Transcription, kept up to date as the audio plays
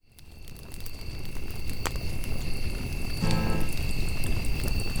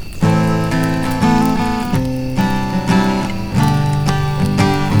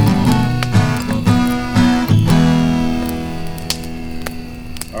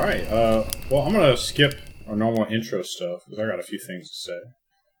right. Well, I'm gonna skip our normal intro stuff because I got a few things to say.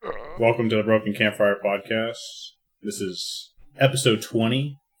 Welcome to the Broken Campfire Podcast. This is episode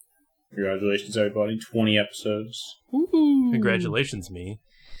 20. Congratulations, everybody! 20 episodes. Woo-hoo. Congratulations, me.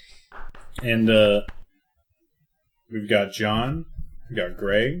 And we've got John, we've got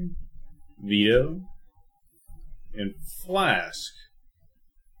Greg, Vito, and Flask.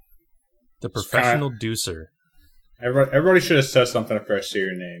 The professional deucer. Everybody should have said something after I say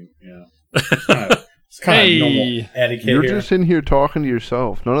your name. You know, it's kind of normal etiquette. You're here. just in here talking to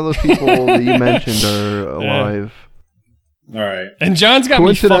yourself. None of those people that you mentioned are alive. All right. And John's got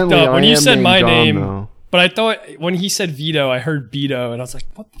me fucked up when you said my John, name. though. But I thought when he said Vito, I heard Beto, and I was like,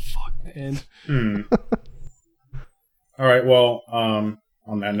 "What the fuck, man?" All right. Well, on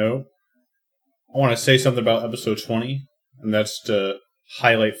that note, I want to say something about episode 20, and that's to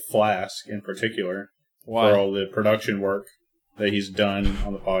highlight Flask in particular for all the production work that he's done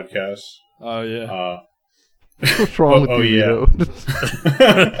on the podcast. Oh yeah. What's wrong with you,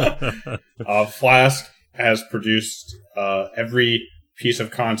 Yeah. Flask has produced every piece of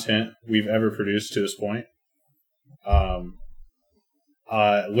content we've ever produced to this point.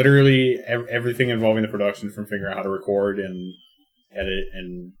 Literally everything involving the production, from figuring out how to record and edit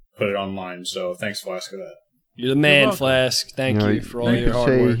and put it online. So thanks, Flask, for that. You're the man, Flask. Thank you for all your hard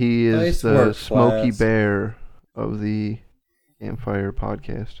work. You could say he is Nice the work, Smokey Flask. Bear of the Campfire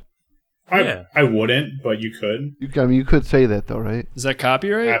Podcast. I wouldn't, but you could. You could say that though, right? Is that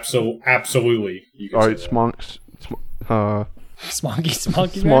copyright? Absolutely. You could All say right, that. Smonky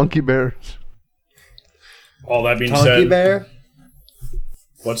Smoky Bears. All that being Tonky said, Bear?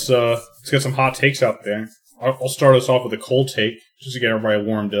 let's get some hot takes out there. I'll start us off with a cold take just to get everybody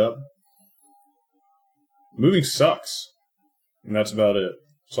warmed up. Moving sucks, and that's about it.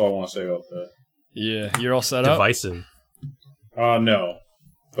 That's all I want to say about that. Yeah, you're all set up. Divisive. No.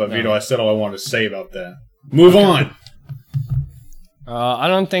 But No. Vito, I said all I wanted to say about that. Move on. I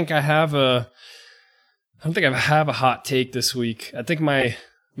don't think I have a hot take this week. I think my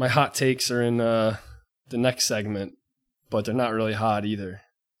hot takes are in the next segment, but they're not really hot either.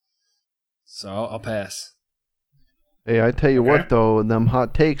 So I'll pass. Hey, I tell you Okay. what though, them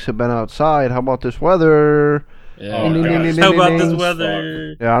hot takes have been outside. How about this weather? Yeah. Oh, gosh. How about this Fuck.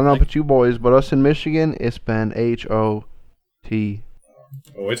 weather? Yeah, I don't know about you boys, but us in Michigan, it's been H-O-T.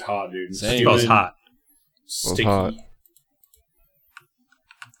 Oh, it's hot, dude. Same. Oh, it's hot. Sticky. hot. That's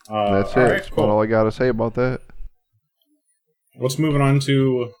it. all right, That's cool. about all I got to say about that. Let's move on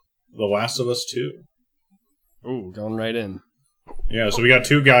to The Last of Us 2. Ooh, going right in. Yeah, so we got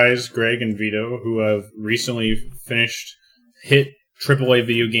two guys, Greg and Vito, who have recently finished hit AAA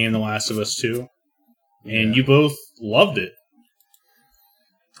video game The Last of Us 2. And you both loved it.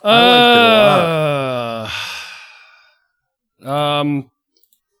 I liked it a lot.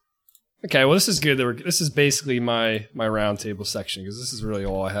 Okay, well, this is good. This is basically my roundtable section because this is really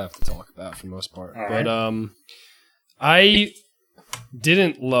all I have to talk about for the most part. All But right. I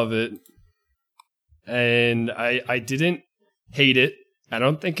didn't love it, and I didn't hate it. I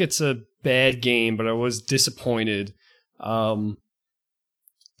don't think it's a bad game, but I was disappointed. I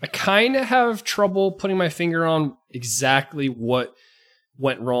kind of have trouble putting my finger on exactly what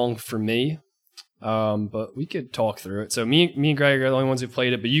went wrong for me. But we could talk through it. So me and Greg are the only ones who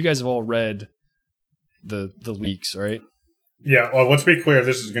played it, but you guys have all read the leaks, right? Yeah, well, let's be clear.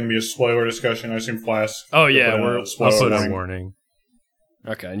 This is going to be a spoiler discussion. I assume Flask. Oh yeah, will put in a I'll spoiler put a warning. warning.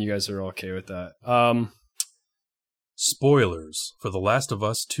 Okay, and you guys are okay with that. Spoilers for The Last of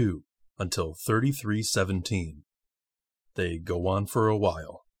Us 2 until 33:17. They go on for a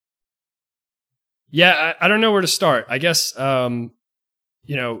while. Yeah, I don't know where to start. I guess when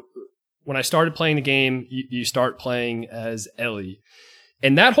I started playing the game, you start playing as Ellie,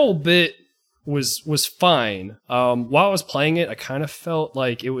 and that whole bit was fine. While I was playing it, I kind of felt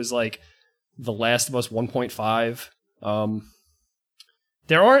like it was like The Last of Us 1.5.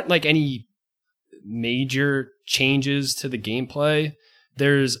 There aren't like any major changes to the gameplay.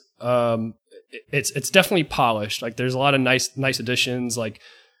 There's it's definitely polished. Like there's a lot of nice additions, like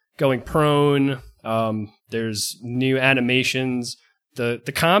going prone. There's new animations.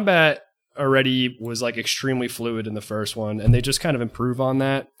 The combat already was like extremely fluid in the first one, and they just kind of improve on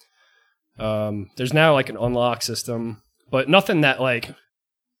that. There's now like an unlock system, but nothing that like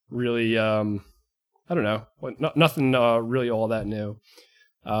really I don't know, nothing really all that new.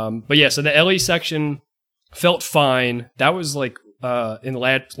 But yeah, so the Ellie section felt fine. That was like in the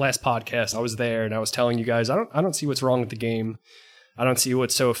last podcast I was there and I was telling you guys I don't see what's wrong with the game. I don't see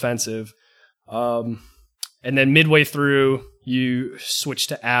what's so offensive. And then midway through, you switch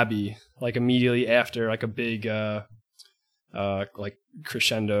to Abby, like immediately after like a big like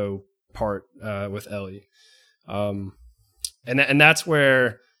crescendo part with Ellie, and that's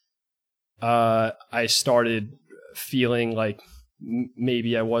where I started feeling like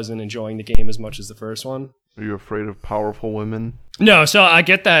maybe I wasn't enjoying the game as much as the first one. Are you afraid of powerful women? No, so I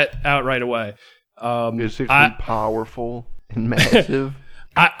get that out right away. Basically powerful and massive.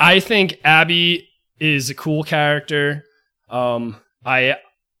 I think Abby is a cool character. I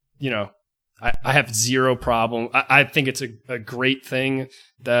have zero problem. I think it's a great thing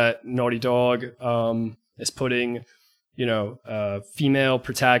that Naughty Dog is putting, female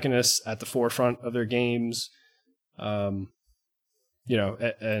protagonists at the forefront of their games. And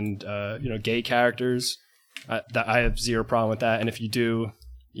gay characters. I have zero problem with that. And if you do,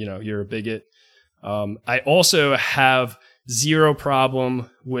 you're a bigot. I also have zero problem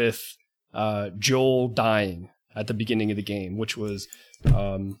with Joel dying at the beginning of the game, which was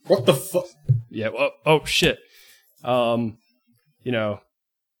what the fuck? Yeah. Oh shit.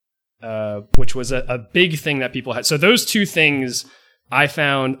 Which was a big thing that people had. So those two things I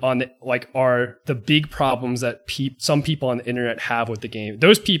found are the big problems that some people on the internet have with the game.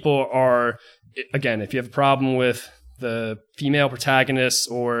 Those people are, again, if you have a problem with the female protagonists,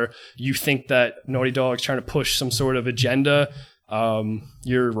 or you think that Naughty Dog's trying to push some sort of agenda,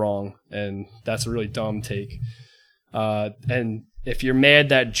 you're wrong, and that's a really dumb take. And if you're mad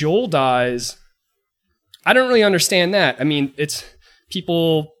that Joel dies, I don't really understand that. I mean, it's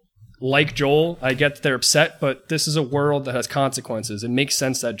people like Joel. I get that they're upset, but this is a world that has consequences. It makes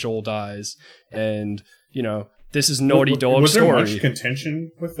sense that Joel dies, and this is Naughty Dog's story. Was there much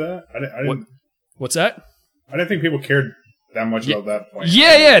contention with that? I didn't. What's that? I didn't think people cared that much about that point.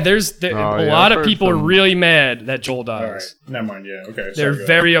 Yeah. A lot of people are really mad that Joel dies. All right, never mind. Yeah, okay. They're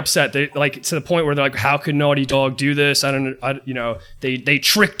very upset. They like to the point where they're like, "How could Naughty Dog do this? They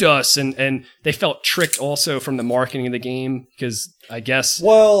tricked us," and they felt tricked also from the marketing of the game, because I guess.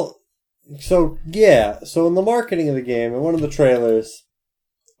 Well, so in the marketing of the game, in one of the trailers,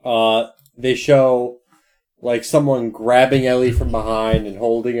 they show like someone grabbing Ellie from behind and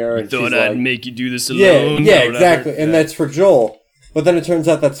holding her, and thought she's I'd like, make you do this alone. Yeah, exactly. And that's for Joel. But then it turns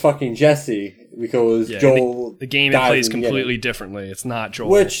out that's fucking Jesse, because Joel. The game plays completely differently. It's not Joel.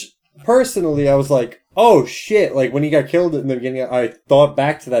 Which personally, I was like, oh shit! Like when he got killed in the beginning, I thought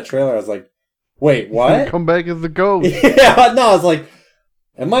back to that trailer. I was like, wait, what? Come back as the ghost. Yeah, no, I was like,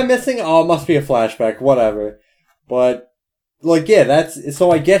 am I missing? Oh, it must be a flashback. Whatever. But. Like, yeah,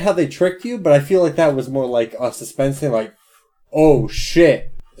 so I get how they tricked you, but I feel like that was more like a suspense thing, like, oh shit.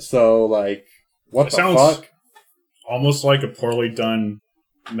 So, like, what the fuck? Almost like a poorly done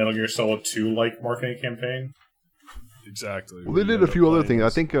Metal Gear Solid 2-like marketing campaign. Exactly. Well, they did a few other things. I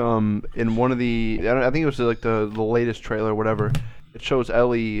think in one of I think it was like the latest trailer or whatever, it shows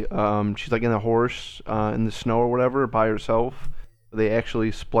Ellie, she's like in a horse in the snow or whatever by herself. They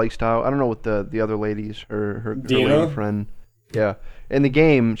actually spliced out, I don't know what the other ladies, her lady friend. Yeah, in the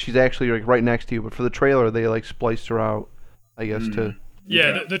game, she's actually like right next to you, but for the trailer, they like spliced her out, I guess, to...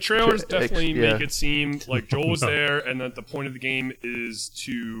 Yeah, the trailers definitely make it seem like Joel was there, and that the point of the game is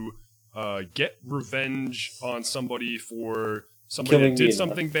to get revenge on somebody for somebody that did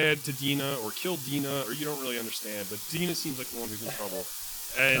something bad to Dina, or killed Dina, or you don't really understand, but Dina seems like the one who's in trouble.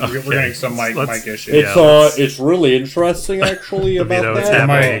 And we're getting some mic issues. It's really interesting, actually, about that.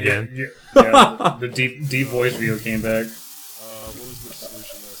 Happening again. Yeah, the deep voice video came back. What was the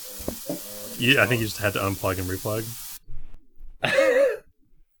solution last time? I think you just had to unplug and replug.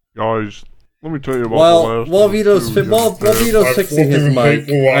 Guys, let me tell you about while Vito's fixing his mic,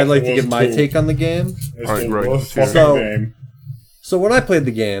 I'd like to give my take on the game. Alright, Greg. So when I played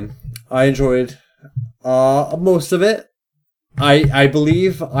the game, I enjoyed most of it. I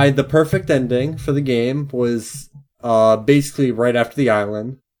believe the perfect ending for the game was basically right after the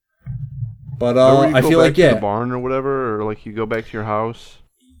island. But I feel like the barn or whatever, or like you go back to your house.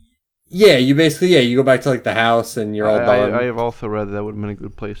 Yeah, you go back to like the house and you're all done. I have also read that would have been a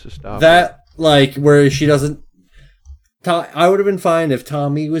good place to stop. That like where she doesn't. I would have been fine if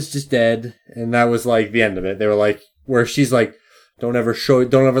Tommy was just dead and that was like the end of it. They were like where she's like, don't ever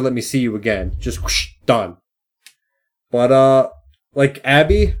let me see you again. Just whoosh, done. But like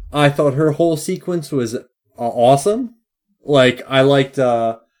Abby, I thought her whole sequence was awesome. Like I liked.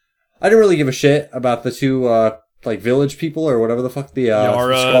 I didn't really give a shit about the two like village people or whatever the fuck the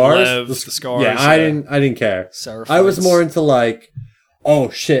Yara, the scars. Yeah, I didn't care. I was more into like, oh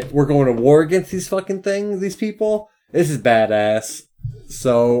shit, we're going to war against these fucking these people. This is badass.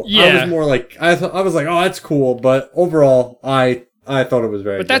 So I was more like I was like, oh, that's cool. But overall, I thought it was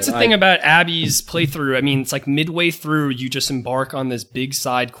very. But that's good. the thing about Abby's playthrough. I mean, it's like midway through, you just embark on this big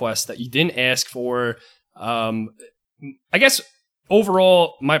side quest that you didn't ask for. I guess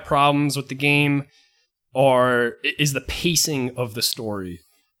overall, my problems with the game is the pacing of the story.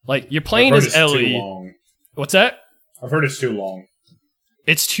 Like, you're playing as Ellie. What's that? I've heard it's too long.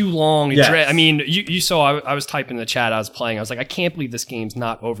 It's too long. Yes. I mean, you saw I was typing in the chat. I was playing. I was like, I can't believe this game's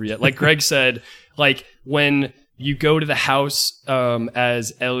not over yet. Like Greg said, like when you go to the house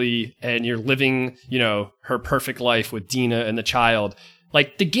as Ellie and you're living, her perfect life with Dina and the child.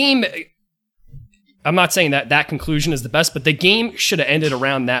 Like the game, I'm not saying that conclusion is the best, but the game should have ended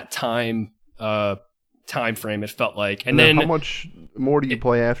around that time frame. It felt like, and then how much more do you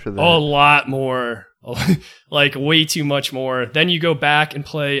play after that? A lot more. Like way too much more. Then you go back and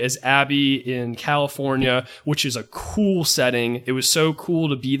play as Abby in California, which is a cool setting. It was so cool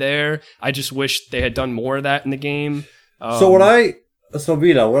to be there. I just wish they had done more of that in the game. Vito, what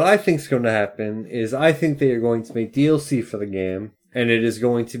I think is going to happen is I think they are going to make DLC for the game, and it is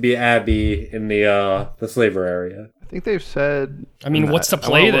going to be Abby in the slaver area. I think they've said... I mean, what's to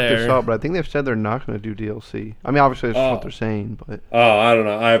play there? Look this up, but I think they've said they're not going to do DLC. I mean, obviously, that's what they're saying, but... Oh, I don't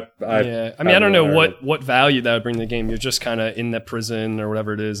know. I don't know what value that would bring to the game. You're just kind of in the prison or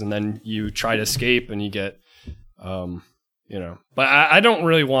whatever it is, and then you try to escape, and you get... But I don't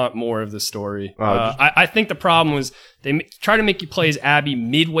really want more of the story. I think the problem was they try to make you play as Abby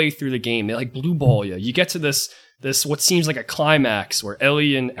midway through the game. They like blue ball you. You get to this what seems like a climax where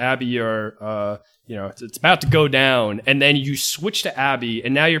Ellie and Abby are... it's about to go down, and then you switch to Abby,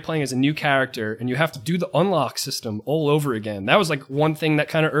 and now you're playing as a new character, and you have to do the unlock system all over again. That was like one thing that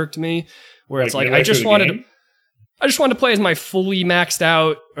kind of irked me, where it's like I just wanted to play as my fully maxed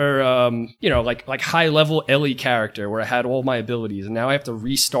out or like high level Ellie character where I had all my abilities, and now I have to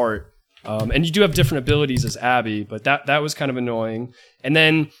restart. And you do have different abilities as Abby, but that was kind of annoying. And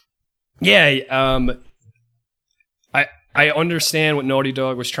then I understand what Naughty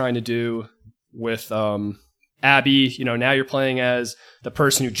Dog was trying to do with Abby. Now you're playing as the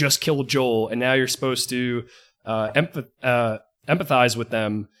person who just killed Joel, and now you're supposed to empathize with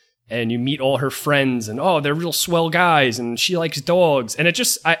them, and you meet all her friends, and they're real swell guys, and she likes dogs, and I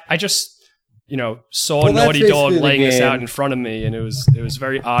just saw Naughty Dog laying this out in front of me, and it was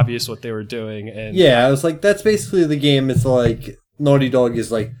very obvious what they were doing. And I was like, that's basically the game. It's like Naughty Dog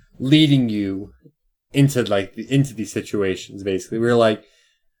is like leading you into these situations, basically.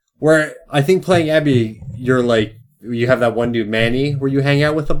 Where I think playing Abby, you're like, you have that one dude, Manny, where you hang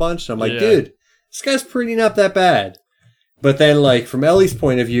out with a bunch. And I'm like, dude, this guy's pretty not that bad. But then, like, from Ellie's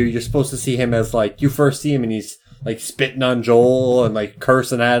point of view, you're supposed to see him as, like, you first see him and he's, like, spitting on Joel and, like,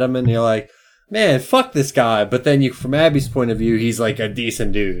 cursing at him. And you're like, man, fuck this guy. But then from Abby's point of view, he's, like, a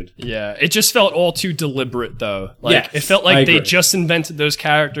decent dude. Yeah, it just felt all too deliberate, though. Like, it felt like they just invented those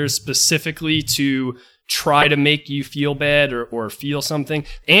characters specifically to try to make you feel bad or feel something.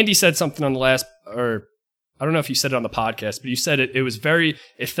 Andy said something on the last, or I don't know if you said it on the podcast, but you said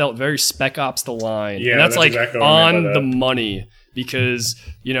it felt very Spec Ops The Line. Yeah, and that's like exactly on the money, because,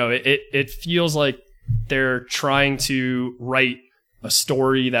 it feels like they're trying to write a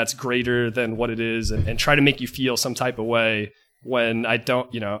story that's greater than what it is and try to make you feel some type of way when I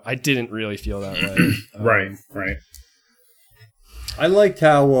didn't really feel that way. Right. I liked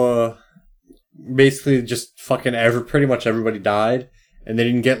how, basically just fucking pretty much everybody died, and they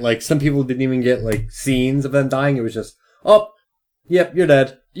didn't get some people didn't even get scenes of them dying. It was just, yep, you're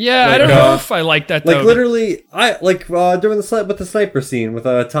dead. Yeah, I don't know if I like that though. Literally, during the sniper scene with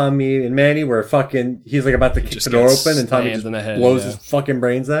Tommy and Manny, where fucking he's about to kick the door open and Tommy just blows his fucking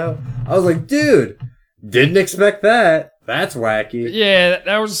brains out. I was like, dude, didn't expect that. That's wacky. Yeah,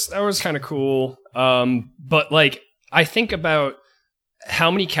 that was kind of cool. But I think about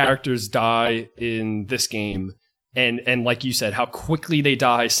how many characters die in this game, and like you said, how quickly they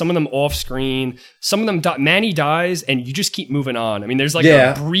die. Some of them off screen, some of them die. Manny dies, and you just keep moving on. I mean, there's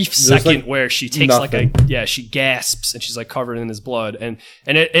a brief second where she takes nothing. She gasps and she's covered in his blood, and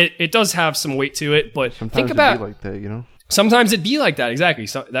it does have some weight to it. But sometimes think about it'd be like that, Sometimes it'd be like that, exactly.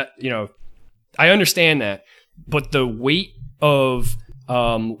 So that I understand that, but the weight of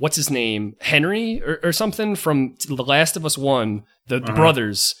what's his name, Henry or something from The Last of Us 1, the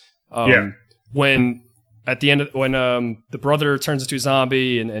brothers. When at the end of when the brother turns into a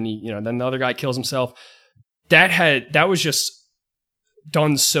zombie and he, then the other guy kills himself. That was just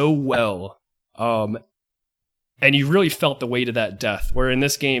done so well. And you really felt the weight of that death. Where in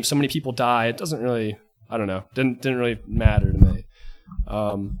this game, so many people die, it doesn't really, I don't know, didn't really matter to me.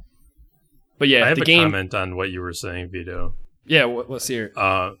 But yeah, I have a comment on what you were saying, Vito. Yeah, let's hear it.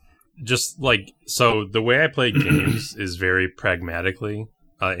 So the way I play games is very pragmatically,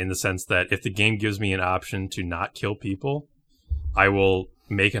 in the sense that if the game gives me an option to not kill people, I will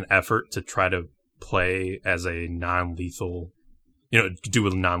make an effort to try to play as a non-lethal, do a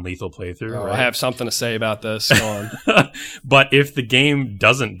non-lethal playthrough. Oh, right? I have something to say about this. Go on. But if the game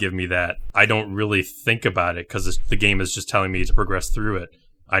doesn't give me that, I don't really think about it because the game is just telling me to progress through it.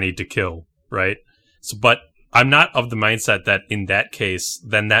 I need to kill, right? So, but I'm not of the mindset that in that case,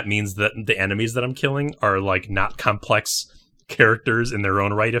 then that means that the enemies that I'm killing are like not complex characters in their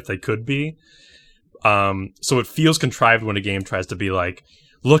own right if they could be. So it feels contrived when a game tries to be like,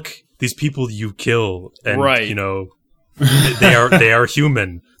 look, these people you kill, and right. they are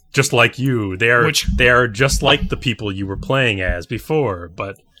human, just like you. They are just like the people you were playing as before,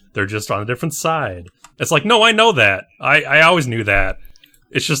 but they're just on a different side. It's like, no, I know that. I always knew that.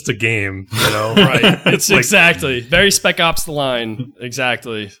 It's just a game, Right. It's like, exactly. Very Spec Ops The Line.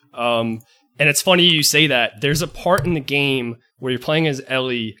 Exactly. And it's funny you say that. There's a part in the game where you're playing as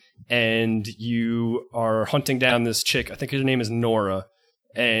Ellie and you are hunting down this chick. I think her name is Nora.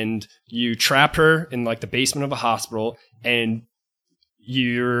 And you trap her in like the basement of a hospital, and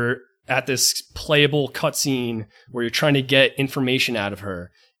you're at this playable cutscene where you're trying to get information out of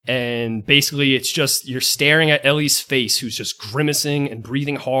her. And basically it's just you're staring at Ellie's face, who's just grimacing and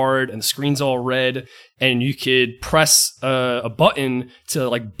breathing hard, and the screen's all red, and you could press a button to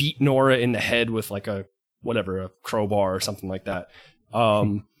like beat Nora in the head with like a crowbar or something like that.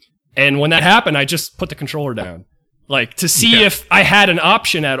 And when that happened, I just put the controller down, like to see if I had an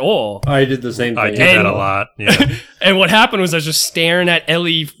option at all. I did the same thing. I did that a lot. Yeah. And what happened was I was just staring at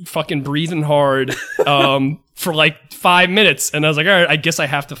Ellie fucking breathing hard for like 5 minutes, and I was like, all right, I guess I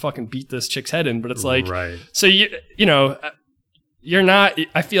have to fucking beat this chick's head in. But it's like, right. So you're not.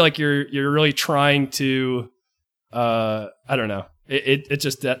 I feel like you're really trying to. I don't know. It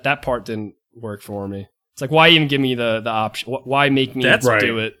just that part didn't work for me. It's like, why even give me the option? Why make me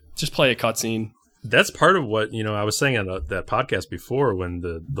do it? Just play a cutscene. That's part of what, I was saying on that podcast before when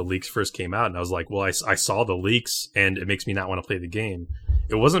the leaks first came out, and I was like, well, I saw the leaks and it makes me not want to play the game.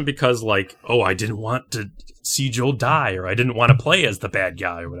 It wasn't because like, oh, I didn't want to see Joel die, or I didn't want to play as the bad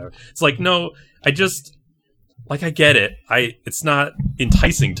guy or whatever. It's like, no, I just, like, I get it. It's not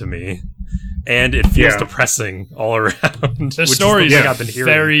enticing to me. And it feels depressing all around. The story is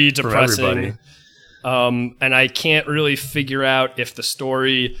very depressing. And I can't really figure out if the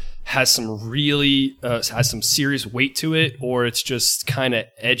story has some really has some serious weight to it, or it's just kind of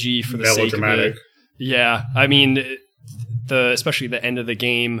edgy for the sake of it. Yeah, I mean, especially the end of the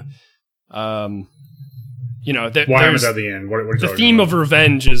game. Why was at the end? What the theme of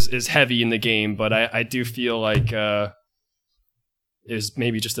revenge is heavy in the game, but I do feel like is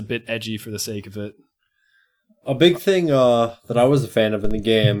maybe just a bit edgy for the sake of it. A big thing that I was a fan of in the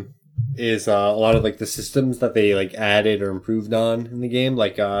game is a lot of like the systems that they like added or improved on in the game,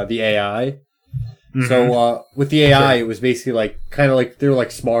 like the AI. Mm-hmm. So with the AI, it was basically like kind of like they were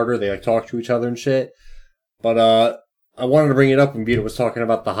like smarter. They like talk to each other and shit. But I wanted to bring it up when Vita was talking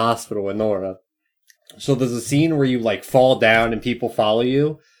about the hospital and Nora. So there's a scene where you like fall down and people follow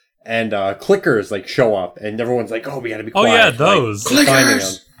you, and clickers like show up, and everyone's like, "Oh, we gotta be quiet." Oh yeah, those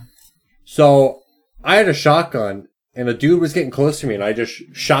clickers. So I had a shotgun. And a dude was getting close to me, and I just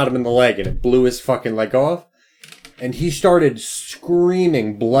shot him in the leg, and it blew his fucking leg off. And he started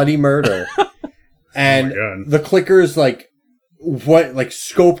screaming bloody murder. And the clickers,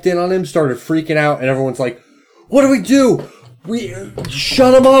 scoped in on him, started freaking out, and everyone's like, what do we do? We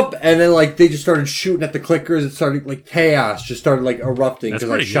shut him up. And then, they just started shooting at the clickers. It started, chaos just started, erupting because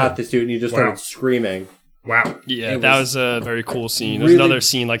I shot this dude, and he just started screaming. Wow. Yeah, that was a very cool scene. There's another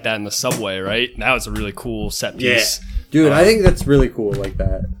scene like that in the subway, right? That was a really cool set piece. Yeah. Dude, I think that's really cool like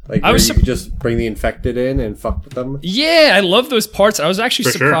that. Like, you could just bring the infected in and fuck with them. Yeah, I love those parts. I was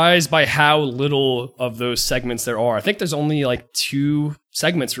actually surprised by how little of those segments there are. I think there's only, 2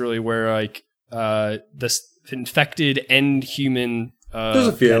 segments, really, where, this infected and human there's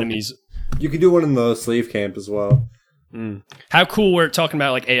a few enemies. You could do one in the slave camp as well. Mm. How cool, we're talking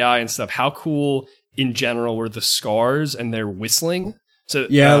about, AI and stuff, how cool in general were the scars and their whistling. So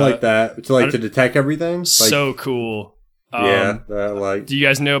yeah, I like that to detect everything. So cool. Do you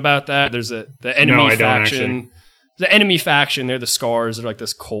guys know about that? There's the enemy faction. The enemy faction, they're the scars. They're like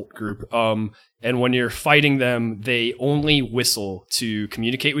this cult group. And when you're fighting them, they only whistle to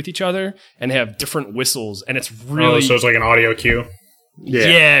communicate with each other, and they have different whistles. And it's really so it's like an audio cue.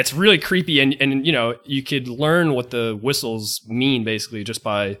 Yeah, it's really creepy. And you could learn what the whistles mean basically just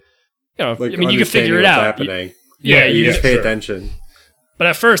by. You can figure it out. Happening. You just pay attention. But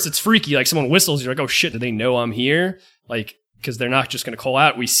at first, it's freaky. Like, someone whistles, you're like, oh shit, do they know I'm here? Like, because they're not just going to call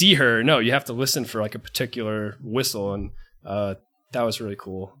out, we see her. No, you have to listen for, a particular whistle. And that was really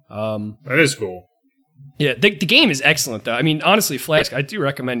cool. That is cool. Yeah, the game is excellent, though. I mean, honestly, Flask, I do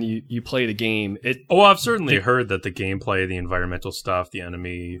recommend you play the game. I've certainly heard that the gameplay, the environmental stuff, the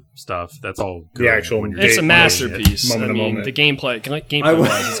enemy stuff, that's all good. The actual it's a masterpiece. Moment. The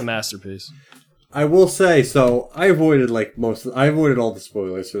gameplay-wise, it's a masterpiece. I will say, so I avoided all the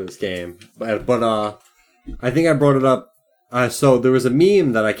spoilers for this game, but I think I brought it up. So there was a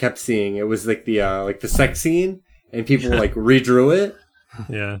meme that I kept seeing. It was like the sex scene, and people like redrew it.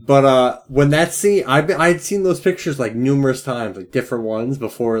 Yeah. But when that scene, I'd seen those pictures like numerous times, like different ones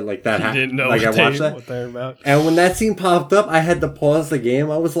before like that happened. Didn't know like what I watched that. What they're about. And when that scene popped up, I had to pause the game.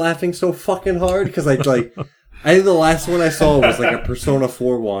 I was laughing so fucking hard because I think the last one I saw was like a Persona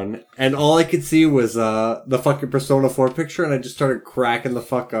 4 one, and all I could see was the fucking Persona 4 picture, and I just started cracking the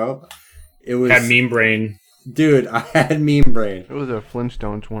fuck up. It was had meme brain. Dude, I had meme brain. It was a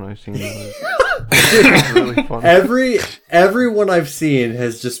Flintstones one I seen. It was really funny. Every one I've seen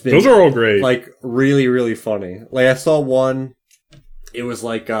has just been. Those are all great. Like really, really funny. Like I saw one. It was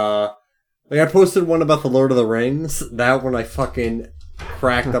like I posted one about the Lord of the Rings. That one I fucking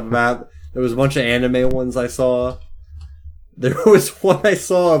cracked up about. There was a bunch of anime ones I saw. There was one I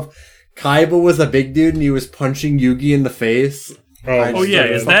saw of Kaiba was a big dude and he was punching Yugi in the face. Oh yeah,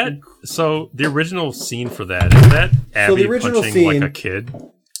 is that so? The original scene for that is that Abby punching like a kid?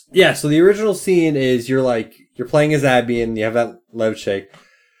 Yeah, so the original scene is you're playing as Abby and you have that leg shake.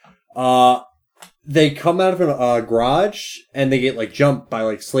 They come out of a garage and they get like jumped by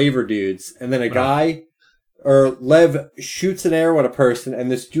like slaver dudes, and then a guy or Lev shoots an arrow at a person,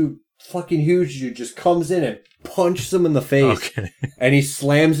 and this dude, fucking huge dude, just comes in and punches him in the face, and he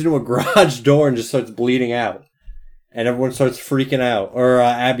slams into a garage door and just starts bleeding out. And everyone starts freaking out. Or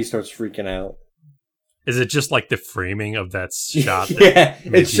Abby starts freaking out. Is it just like the framing of that shot? Yeah,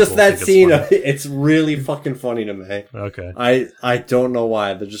 it's just that scene. It's really fucking funny to me. Okay. I don't know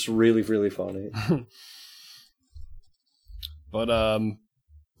why. They're just really, really funny. But, the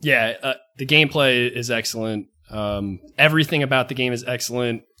gameplay is excellent. Everything about the game is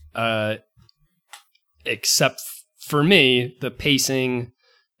excellent. Except for me, the pacing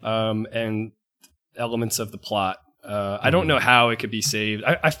and elements of the plot. I don't know how it could be saved.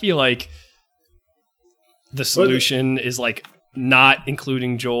 I feel like the solution is like not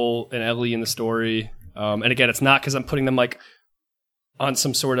including Joel and Ellie in the story. And again, it's not because I'm putting them like on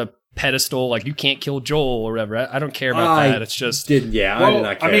some sort of pedestal, like you can't kill Joel or whatever. I don't care about that. It's just I did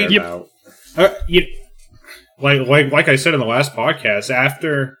not care about. Like I said in the last podcast,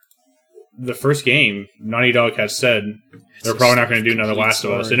 after the first game, Naughty Dog has said they're probably not going to do another Last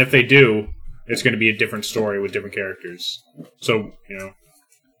of Us, and if they do, it's going to be a different story with different characters. So,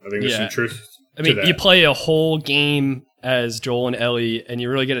 I think there's some truth to that. You play a whole game as Joel and Ellie, and you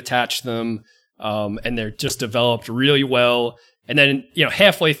really get attached to them, and they're just developed really well. And then,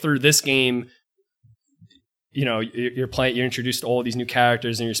 halfway through this game, you're introduced to all these new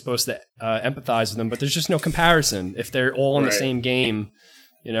characters, and you're supposed to empathize with them, but there's just no comparison if they're all in the same game,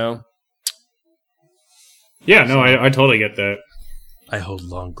 Yeah, no, I totally get that. I hold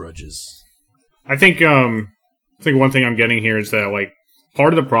long grudges. I think one thing I'm getting here is that like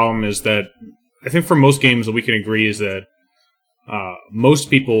part of the problem is that I think for most games that we can agree is that most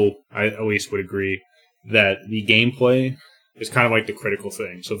people, I at least would agree, that the gameplay is kind of like the critical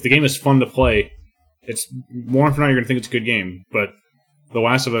thing. So if the game is fun to play, it's more often than not you're going to think it's a good game. But The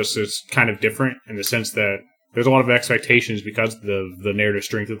Last of Us is kind of different in the sense that there's a lot of expectations because of the narrative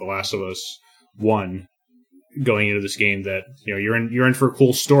strength of The Last of Us 1 going into this game that you're in for a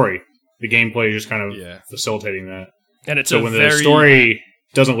cool story. The gameplay is just kind of facilitating that. And it's so when the story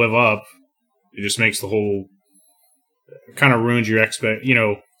doesn't live up, it just makes the whole kind of ruins your it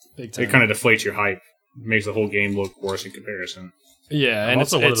kind of deflates your hype. It makes the whole game look worse in comparison. Yeah, and I'm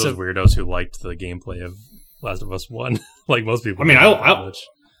also one of those weirdos who liked the gameplay of Last of Us 1. Like most people. I mean, I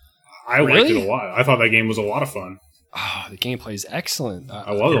liked it a lot. I thought that game was a lot of fun. Oh, the gameplay is excellent.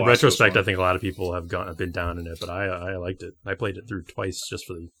 In retrospect, I think a lot of people have been down in it, but I liked it. I played it through twice just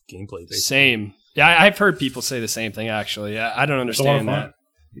for the gameplay. Basically. Same. Yeah, I've heard people say the same thing, actually. I don't understand that.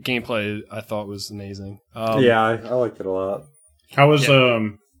 The gameplay, I thought, was amazing. I liked it a lot. How was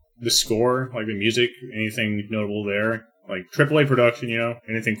the score, like the music, anything notable there? Like AAA production,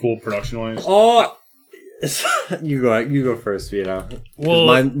 anything cool production-wise? Oh, you go first, Vito.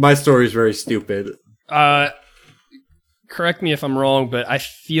 Well, my story is very stupid. Correct me if I'm wrong, but I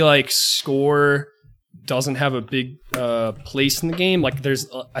feel like score doesn't have a big place in the game. Like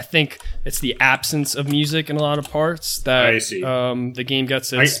I think it's the absence of music in a lot of parts that I see. The game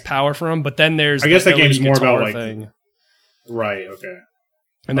gets its power from. But then there's I guess that game's more about like thing. Right. Okay.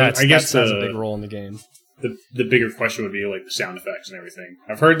 And I guess that has a big role in the game. The bigger question would be like the sound effects and everything.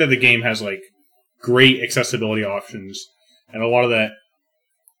 I've heard that the game has like great accessibility options, and a lot of that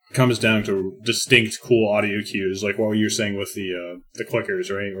comes down to distinct, cool audio cues, like what you were saying with the clickers,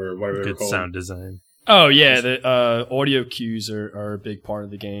 right, or whatever they're Good called. sound design. Oh yeah, the audio cues are a big part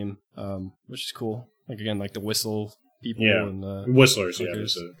of the game, which is cool. Like again, like the whistle people and whistlers.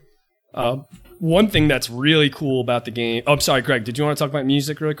 clickers. Yeah, one thing that's really cool about the game. Oh, I'm sorry, Greg. Did you want to talk about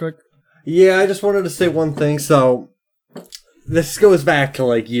music really quick? Yeah, I just wanted to say one thing. So this goes back to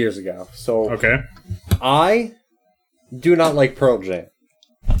like years ago. So okay. I do not like Pearl Jam.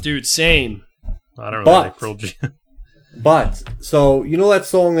 Dude, same. I don't really like Pearl Jam. But, so, you know that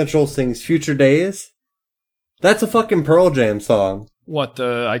song that Joel sings, Future Days? That's a fucking Pearl Jam song. What,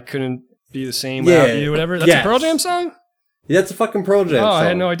 I couldn't be the same without you, whatever? That's a Pearl Jam song? Yeah, that's a fucking Pearl Jam song. I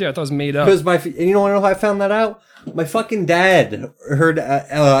had no idea. I thought it was made up. Because and you know how I found that out? My fucking dad heard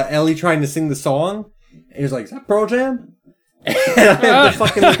Ellie trying to sing the song, and he was like, is that Pearl Jam? And I had to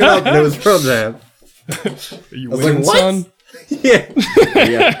fucking look it up, and it was Pearl Jam. Are you winning, like, son? Yeah.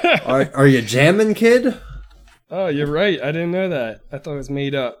 Are you jamming, kid? Oh, you're right. I didn't know that. I thought it was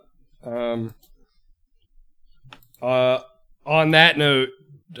made up. On that note,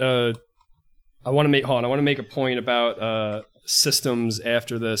 I want to make a point about systems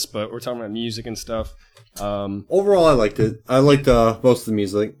after this, but we're talking about music and stuff. Overall, I liked it. I liked most of the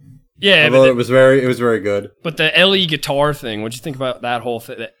music. Yeah, although it was very good. But the Ellie guitar thing, what'd you think about that whole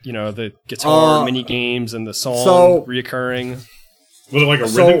thing? You know, the guitar mini games and the song reoccurring. Was it like a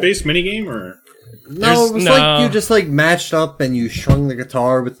rhythm-based mini game or? No, it was like you just like matched up and you strung the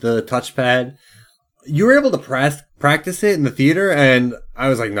guitar with the touchpad. You were able to practice it in the theater, and I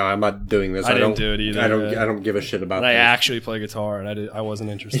was like, no, I'm not doing this. I didn't do it either. I don't give a shit about this. I this. actually play guitar, and I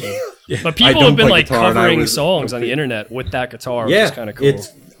wasn't interested. But people have been like covering songs on the internet with that guitar, which is kind of cool.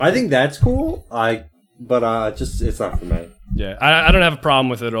 I think that's cool. But it's not for me. Yeah, I don't have a problem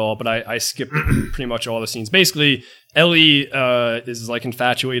with it at all, but I skipped pretty much all the scenes. Basically, Ellie is like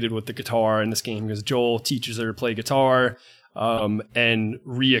infatuated with the guitar in this game because Joel teaches her to play guitar, and a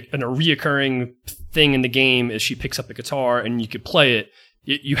reoccurring thing in the game is she picks up the guitar and you could play it.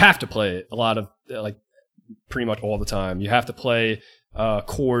 You have to play it a lot of, like, pretty much all the time. You have to play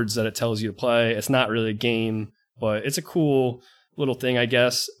chords that it tells you to play. It's not really a game, but it's a cool little thing, I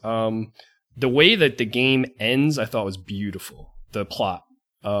guess. The way that the game ends, I thought was beautiful. The plot,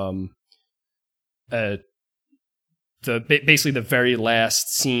 basically the very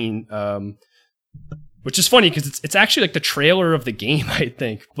last scene, which is funny because it's actually like the trailer of the game, I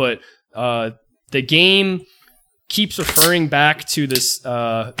think. But the game keeps referring back to this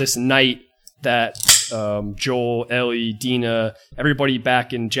this night that Joel, Ellie, Dina, everybody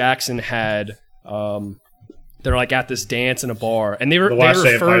back in Jackson had. They're like at this dance in a bar, and the last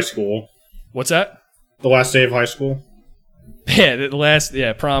day of high school. What's that? The last day of high school. Yeah, the last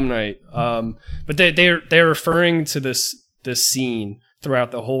prom night. But they're referring to this scene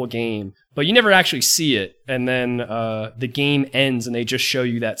throughout the whole game, but you never actually see it. And then the game ends, and they just show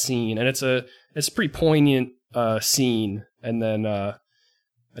you that scene, and it's a pretty poignant scene. And then I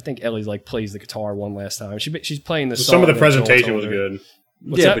think Ellie like plays the guitar one last time. She's playing the song. Some of the presentation was good.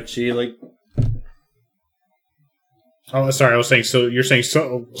 But she like. Oh, sorry. I was saying. So you're saying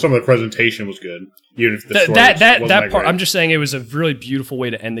some of the presentation was good, even if the story that part. Great. I'm just saying it was a really beautiful way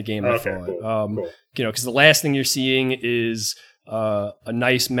to end the game. I thought. Cool, cool. You know, because the last thing you're seeing is a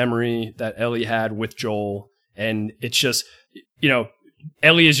nice memory that Ellie had with Joel, and it's just, you know,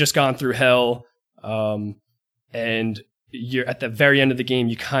 Ellie has just gone through hell, and you're at the very end of the game.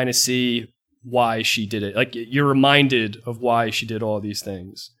 You kind of see why she did it. Like, you're reminded of why she did all these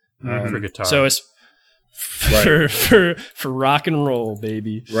things. For guitar. So it's. For rock and roll,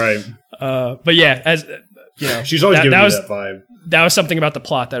 baby. Right. But yeah, as you know, she's always giving me that vibe. That was something about the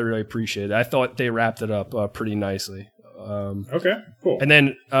plot that I really appreciated. I thought they wrapped it up pretty nicely. Okay, cool. And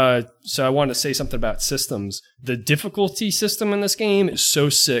then, so I wanted to say something about systems. The difficulty system in this game is so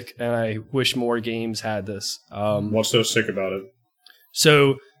sick, and I wish more games had this. What's so sick about it?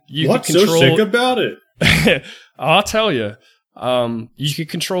 So what's so sick about it? I'll tell you. You could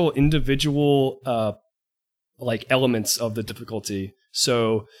control individual like elements of the difficulty.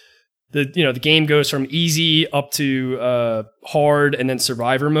 So the game goes from easy up to hard and then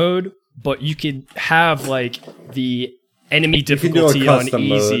survivor mode, but you could have like the enemy difficulty on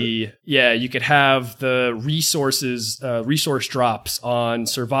easy. Mode. Yeah, you could have the resource drops on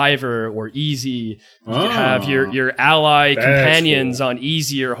survivor or easy. You could have your ally companions on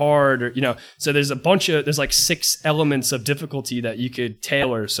easy or hard, or so there's like 6 elements of difficulty that you could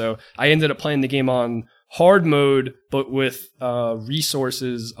tailor. So I ended up playing the game on hard mode, but with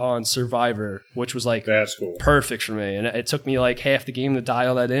resources on Survivor, which was like that's cool, perfect for me. And it took me like half the game to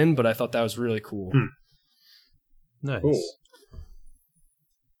dial that in, but I thought that was really cool. Nice. Cool.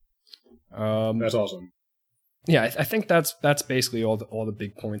 That's awesome. Yeah, I think that's basically all the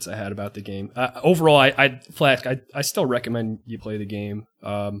big points I had about the game. Overall, Flask, I still recommend you play the game.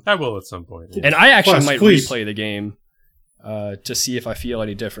 I will at some point. And I actually Flask, might please. replay the game to see if I feel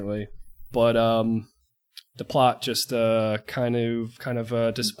any differently. But the plot just kind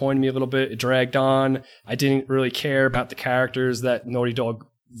of disappointed me a little bit. It dragged on. I didn't really care about the characters that Naughty Dog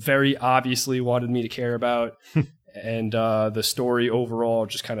very obviously wanted me to care about. And the story overall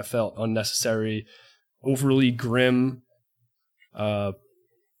just kind of felt unnecessary, overly grim. Yeah.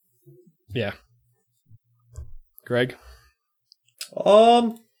 Greg?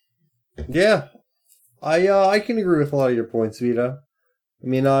 Yeah. I can agree with a lot of your points, Vito. I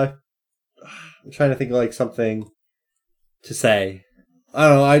mean, I'm trying to think of like something to say. I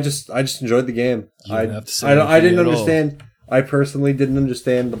don't know. I just enjoyed the game. I didn't understand. I personally didn't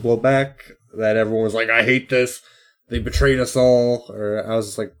understand the blowback that everyone was like, I hate this. They betrayed us all. Or I was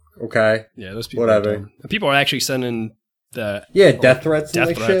just like, okay. Yeah, those people. Whatever. People are actually sending death threats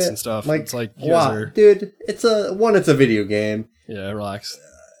and threats shit. and stuff. Like, it's like, wow, dude, it's a video game. Yeah, relax.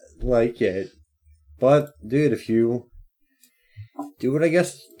 Yeah. But, dude, if you do what you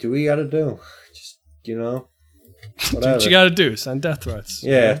gotta do. Just, do whatever. what you gotta do. Send death threats.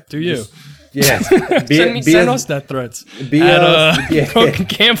 Yeah. Do you. Send us death threats. Be at Broken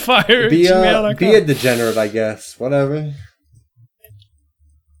Campfire. Be a degenerate, I guess. Whatever.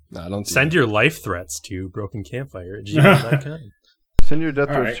 No, don't send your life threats to brokencampfire@gmail.com. Send your death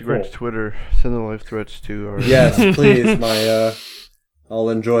threats right, to Greg's cool. Twitter. Send the life threats to our... Yes, please. I'll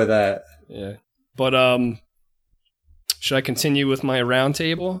enjoy that. Yeah. But, should I continue with my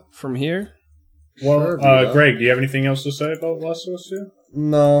roundtable from here? Well, Sure, Greg, do you have anything else to say about Last of Us 2?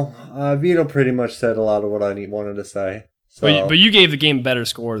 No, Vito pretty much said a lot of what I wanted to say. So But you gave the game a better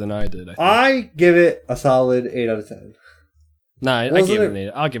score than I did. I think. I give it a solid 8 out of 10. Nah, I Wasn't gave it it- an 8.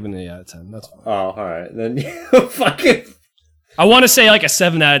 I'll give it an 8 out of 10. That's fine. Oh, alright. Then fucking... I want to say like a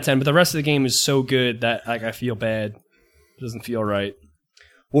 7 out of 10, but the rest of the game is so good that like I feel bad. It doesn't feel right.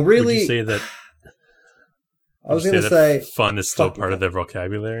 Well, really... Would you say that? I was going to say... fun is still fuck part it. of their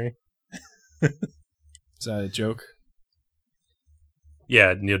vocabulary. Is that a joke?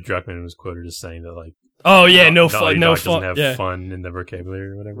 Yeah, Neil Druckmann was quoted as saying that like, Oh yeah, no Naughty fun. Dog No doesn't fun. have Yeah. fun in the vocabulary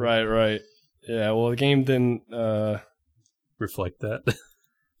or whatever. Right. Yeah. Well, the game didn't. Reflect that.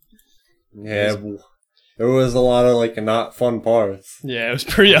 Yeah, there was a lot of like not fun parts. Yeah, it was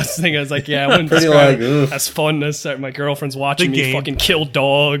pretty. I was thinking, I was like, yeah, I wouldn't Pretty describe like, it ugh. as fun as my girlfriend's watching The me game. fucking kill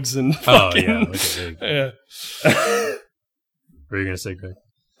dogs and Oh fucking. yeah. Okay, Yeah. what are you gonna say, Greg?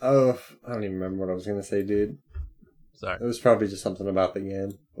 Oh, I don't even remember what I was going to say, dude. Sorry. It was probably just something about the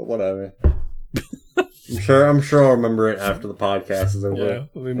game, but whatever. I'm sure I'll remember it after the podcast is over. Yeah,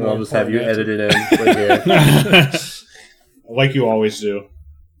 it'll be And more I'll just have you important edit it in right here. Like you always do.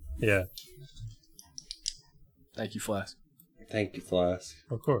 Yeah, Thank you, Flask. Thank you, Flask.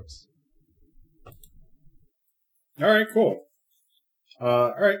 of course. All right, cool.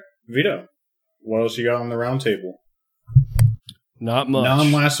 All right, Vito, what else you got on the round table? Not much.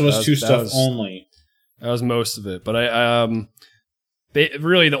 Non-Last of Us That 2 was- stuff was- only. That was most of it, but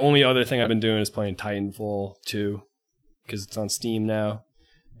really the only other thing I've been doing is playing Titanfall 2 because it's on Steam now,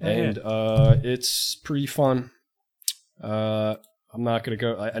 and it's pretty fun. I'm not gonna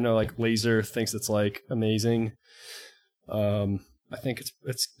go. I know like Laser thinks it's like amazing. I think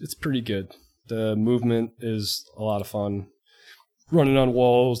it's pretty good. The movement is a lot of fun. Running on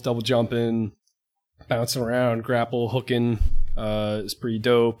walls, double jumping, bouncing around, grapple hooking is pretty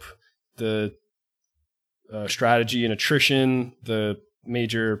dope. The strategy and attrition, the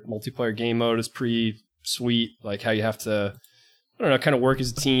major multiplayer game mode is pretty sweet. Like how you have to, I don't know, kind of work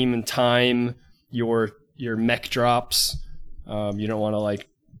as a team and time your mech drops. You don't want to like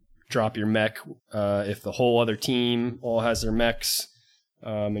drop your mech if the whole other team all has their mechs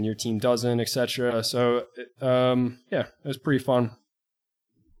and your team doesn't, etc. So yeah, it was pretty fun.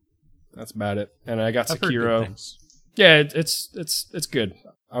 That's about it. And I got I've heard good Sekiro. things. Yeah, it's good.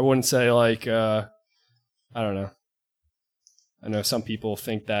 I wouldn't say like I don't know. I know some people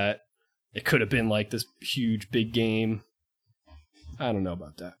think that it could have been like this huge big game. I don't know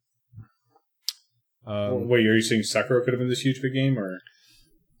about that. Wait, are you saying Sekiro could have been this huge big game, or?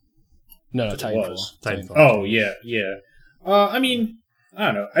 No, It Titanfall. was. Titanfall. Oh yeah. I mean, I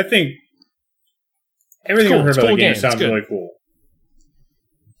don't know. I think everything It's cool. I've heard It's about cool the game game. It's sounds good. really cool.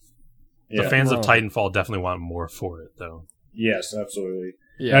 The Yeah. fans of Wrong. Titanfall definitely want more for it, though. Yes, absolutely.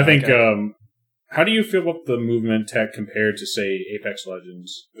 Yeah, I think okay. how do you feel about the movement tech compared to, say, Apex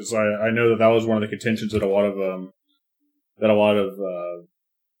Legends? Because I know that was one of the contentions that a lot of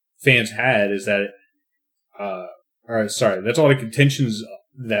fans had, is that that's a lot of contentions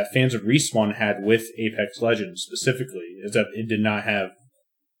that fans of Respawn had with Apex Legends specifically, is that it did not have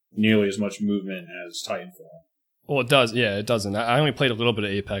nearly as much movement as Titanfall. Well, it does. Yeah, it doesn't. I only played a little bit of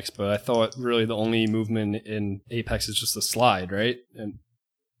Apex, but I thought really the only movement in Apex is just the slide, right? And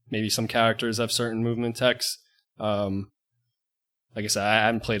maybe some characters have certain movement techs. Like I said, I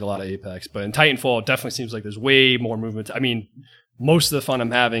haven't played a lot of Apex, but in Titanfall, it definitely seems like there's way more movement. I mean, most of the fun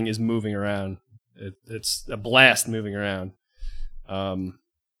I'm having is moving around. It's a blast moving around.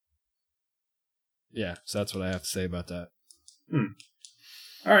 Yeah, so that's what I have to say about that.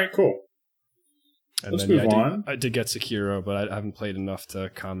 All right, cool. And Let's then, move on. I did get Sekiro, but I haven't played enough to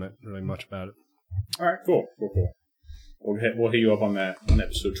comment really much about it. All right, cool. We'll hit you up on that on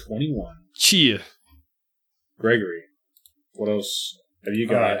episode 21. Cheer. Gregory, what else have you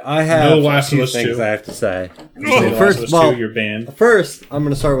got? Right, I have Last a few of Us things 2. I have to say. First, you're banned. First, I'm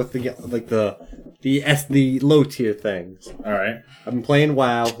going to start with the low tier things. All right. I've been playing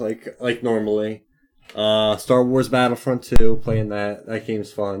WoW like normally. Star Wars Battlefront 2, playing that. That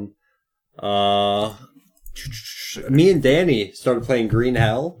game's fun. Me and Danny started playing Green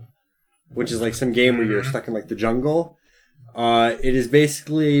Hell, which is like some game where you're stuck in like the jungle. It is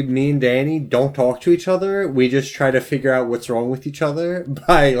basically me and Danny don't talk to each other. We just try to figure out what's wrong with each other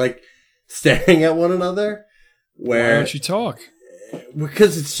by like staring at one another. Why don't you talk?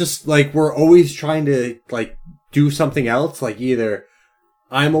 Because it's just like we're always trying to like do something else. Like either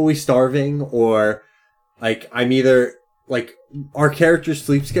I'm always starving, or like I'm either like our characters'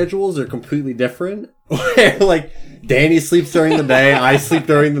 sleep schedules are completely different. Where like Danny sleeps during the day, I sleep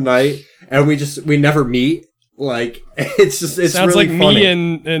during the night, and we never meet. Like it's sounds really like funny.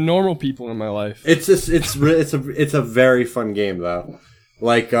 Me and normal people in my life. It's a very fun game though.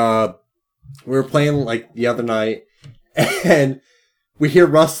 Like we were playing like the other night, and we hear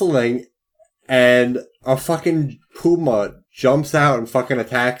rustling, and a fucking puma jumps out and fucking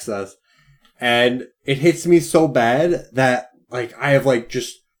attacks us, and it hits me so bad that like I have like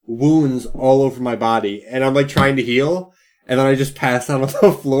just wounds all over my body, and I'm like trying to heal, and then I just pass out on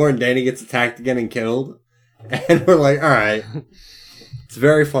the floor, and Danny gets attacked again and killed. And we're like, all right. It's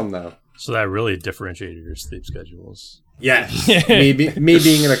very fun, though. So that really differentiated your sleep schedules. Yes. me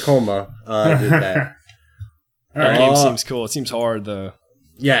being in a coma did that. That game seems cool. It seems hard, though.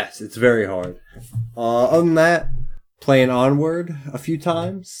 Yes, it's very hard. Other than that, playing Onward a few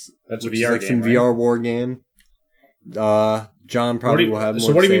times. That's a which VR is like game, some right? VR war game. John probably will have more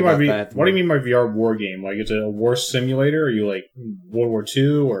so what to do you say mean by about that. what do you mean by VR war game? Like, it's a war simulator? Are you like World War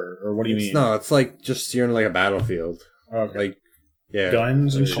II, or what do you mean? No, it's like just you're in like a battlefield. Okay. Like, yeah.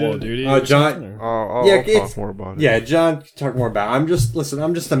 Guns and Call of shit? Duty. John. I'll talk more about it. Yeah, John can talk more about it. I'm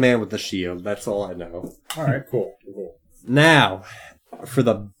just a man with a shield. That's all I know. All right, cool. Now, for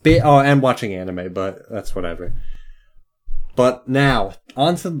the bit. Oh, and watching anime, but that's whatever. But now,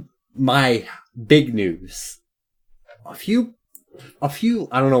 on to my big news. A few.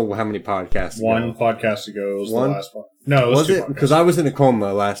 I don't know how many podcasts ago. One podcast ago was One? the last one. No, it was two it? podcasts. Because I was in a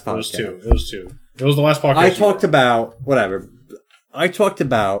coma last It podcast. was two. It was the last podcast. I talked about whatever. I talked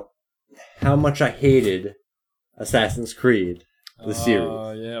about how much I hated Assassin's Creed, the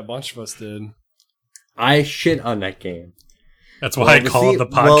series. Yeah, a bunch of us did. I shit on that game. That's why I call the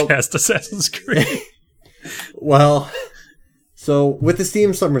podcast Assassin's Creed. Well, so with the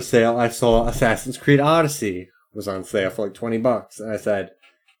Steam Summer Sale, I saw Assassin's Creed Odyssey was on sale for like $20, and I said,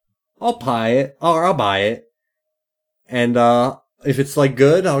 I'll buy it, and if it's like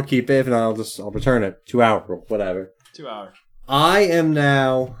good, I'll keep it. If not, I'll return it. 2 hour rule, whatever. 2 hours. I am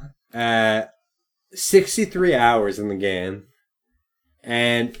now at 63 hours in the game,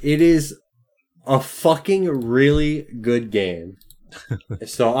 and it is a fucking really good game.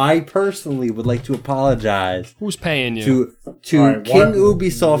 So I personally would like to apologize. Who's paying you? To All King right,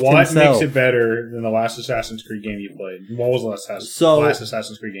 Ubisoft what himself. makes it better than the last Assassin's Creed game you played? What was the last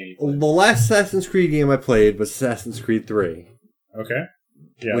Assassin's Creed game you played? The last Assassin's Creed game I played was Assassin's Creed 3. Okay.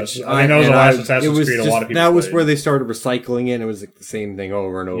 Yeah, Which I think that was the last Assassin's Creed a lot of people That was played. where they started recycling it, and it was like the same thing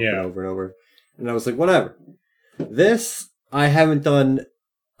over and over and over and over. And I was like, whatever. This, I haven't done...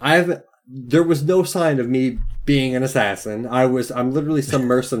 There was no sign of me being an assassin. I'm literally some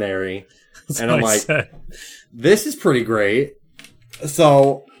mercenary. And I'm like, this is pretty great.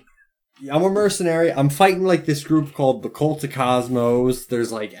 So, I'm a mercenary. I'm fighting like this group called the Cult of Cosmos.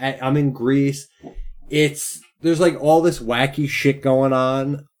 There's like, I'm in Greece. There's like all this wacky shit going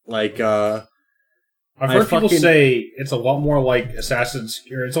on. Like, I've heard people say it's a lot more like it's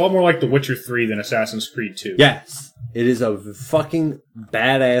a lot more like The Witcher 3 than Assassin's Creed 2. Yes, it is a fucking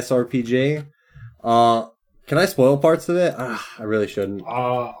badass RPG. Can I spoil parts of it? I really shouldn't.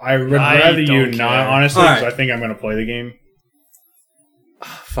 I would rather you not, honestly, because I think I'm going to play the game.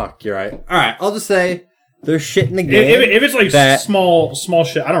 Fuck, you're right. All right, I'll just say there's shit in the game. If it's like small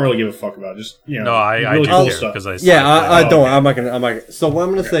shit, I don't really give a fuck about. Just No, I really do cool care stuff. because I I don't. Okay. I'm not gonna. So what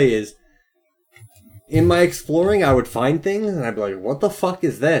I'm gonna say is, in my exploring, I would find things and I'd be like, "What the fuck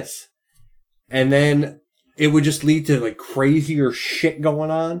is this?" And then it would just lead to like crazier shit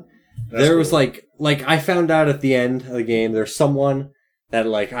going on. There was like I found out at the end of the game, there's someone that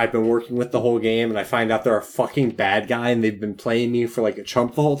like I've been working with the whole game, and I find out they're a fucking bad guy, and they've been playing me for like a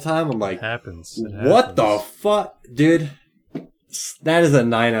chump the whole time. I'm like, it happens. What the fuck, dude? That is a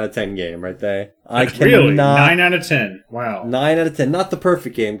 9 out of 10 game right there. Really? 9 out of 10. Wow. 9 out of 10. Not the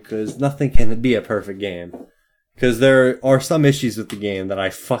perfect game, because nothing can be a perfect game. Because there are some issues with the game that I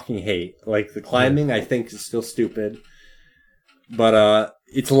fucking hate. Like the climbing, I think is still stupid. But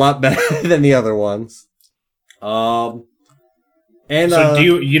it's a lot better than the other ones. And so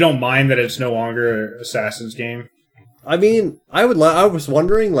you don't mind that it's no longer an Assassin's game? I mean, I was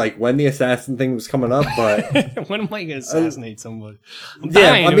wondering like when the assassin thing was coming up, but when am I gonna assassinate somebody? I'm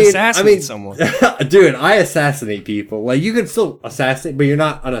dying to assassinate someone. Dude, I assassinate people. Like you can still assassinate, but you're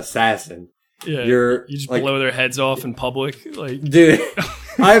not an assassin. Yeah, you just blow their heads off in public, like dude.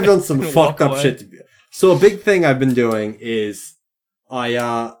 I've done some fucked up shit. So a big thing I've been doing is I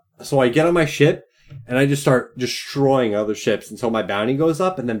get on my ship and I just start destroying other ships until my bounty goes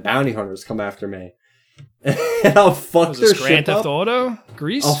up, and then bounty hunters come after me. And I'll fuck their ship Grand Theft Auto?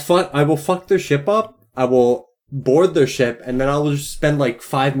 Grease? I will fuck their ship up. I will board their ship, and then I will just spend like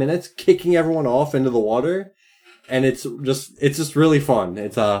 5 minutes kicking everyone off into the water. And it's just really fun.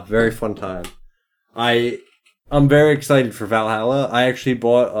 It's a very fun time. I'm very excited for Valhalla. I actually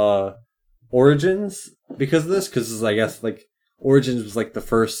bought Origins because of this, because I guess like Origins was like the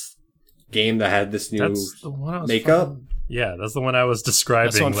first game that had this new makeup. Yeah, that's the one I was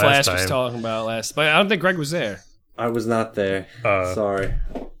describing last time. That's the one Flash was talking about last. But I don't think Greg was there. I was not there. Sorry.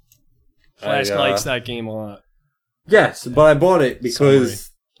 Flash likes that game a lot. Yes, but I bought it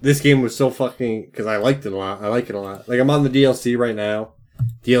because this game was so fucking... Because I liked it a lot. I like it a lot. Like, I'm on the DLC right now.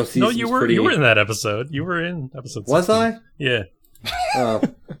 DLC No, you were in that episode. You were in episode 16. Was I? Yeah. Oh.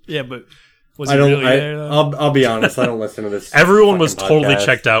 Yeah, but... Was he really there, though? I'll be honest. I don't listen to this. Everyone was totally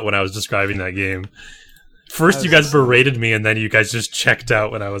checked out when I was describing that game. First, you guys berated me, and then you guys just checked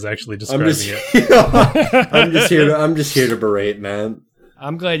out when I was actually describing it. I'm just here to berate, man.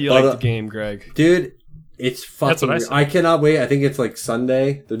 I'm glad you like the game, Greg. Dude, it's fucking... That's what I said. I cannot wait. I think it's like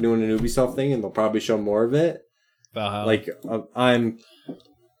Sunday. They're doing an Ubisoft thing, and they'll probably show more of it. Like,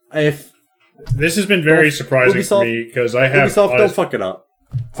 This has been very surprising for me, because I have... Ubisoft, don't fuck it up.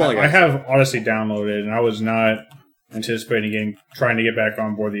 I have Odyssey downloaded, and I was not anticipating trying to get back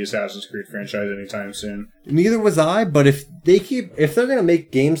on board the Assassin's Creed franchise anytime soon. Neither was I, but if they're gonna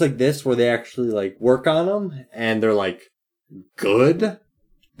make games like this where they actually like work on them and they're like good,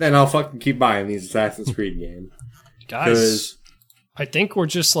 then I'll fucking keep buying these Assassin's Creed games. Guys, I think we're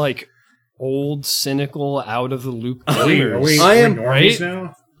just like old, cynical, out of the loop gamers. I am right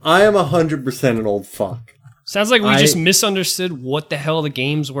now. I am 100% an old fuck. Sounds like we just misunderstood what the hell the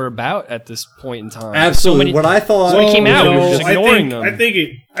games were about at this point in time. Absolutely. What I thought when it came out, we were just ignoring them. I think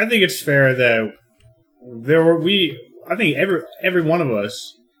it's fair that I think every one of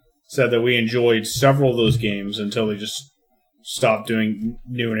us said that we enjoyed several of those games until they just stopped doing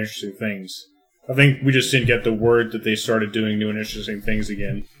new and interesting things. I think we just didn't get the word that they started doing new and interesting things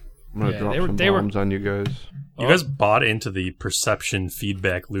again. I'm gonna drop some bombs on you guys. You guys bought into the perception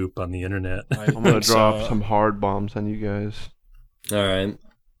feedback loop on the internet. I'm gonna drop some hard bombs on you guys. All right.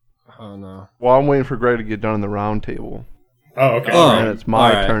 Oh no. Well, I'm waiting for Greg to get done in the round table. Oh, okay. And it's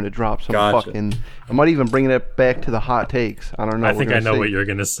my turn to drop some fucking... I might even bring it back to the hot takes. I don't know. I think I know what you're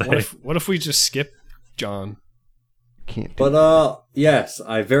gonna say. What if we just skip John? Can't. But yes,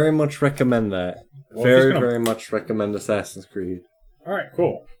 I very much recommend that. Very much recommend Assassin's Creed. All right,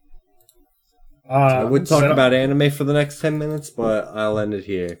 cool. I would talk about anime for the next 10 minutes, but I'll end it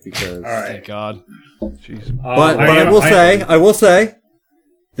here because... All right. Thank God. Jeez. But I will say,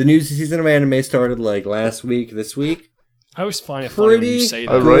 the new season of anime started like last week, this week. I always find it funny when you say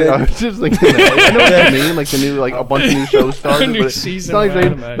that. Right, I was just thinking that. I know what that means, like the new, like a bunch of new shows started. new but season of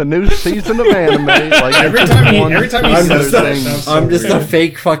anime. The new season of anime. Like every time he says that, I'm just a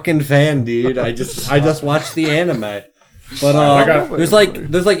fake fucking fan, dude. I just watch the anime. But there's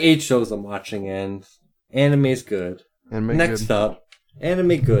like 8 shows I'm watching, and anime's good. Next up,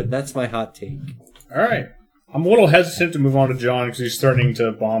 anime good. That's my hot take. All right. I'm a little hesitant to move on to John because he's threatening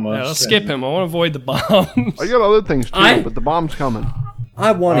to bomb us. Yeah, let's skip him. I want to avoid the bombs. I got other things too, but the bomb's coming.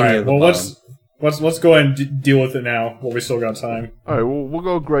 I want to hear the bomb. Let's go ahead and deal with it now while we still got time. All right, we'll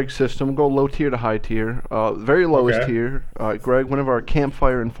go Greg's system. We'll go low tier to high tier. Very lowest tier. Greg, one of our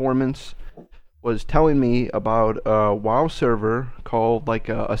campfire informants, was telling me about a WoW server called like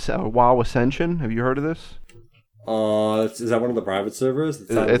a WoW Ascension. Have you heard of this? Is that one of the private servers?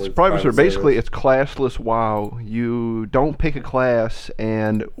 It's private server. Basically, it's classless WoW. You don't pick a class,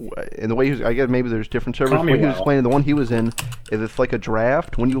 and the way I guess maybe there's different servers. The way he was explaining, the one he was in, is it's like a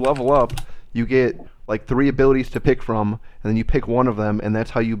draft. When you level up, you get like 3 abilities to pick from, and then you pick one of them, and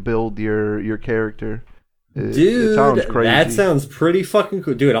that's how you build your character. Dude, it sounds crazy. That sounds pretty fucking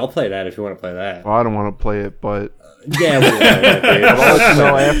cool. Dude, I'll play that if you want to play that. Well, I don't want to play it, but yeah, we'll play that, dude. I'll let you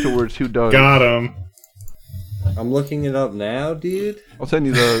know afterwards who does. Got him. I'm looking it up now, dude. I'll send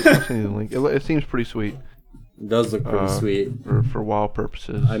you the link. It seems pretty sweet. It does look pretty sweet for WoW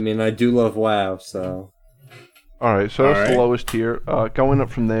purposes. I mean, I do love WoW, so. All right, so that's the lowest tier. Going up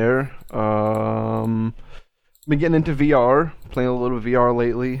from there, been getting into VR, playing a little VR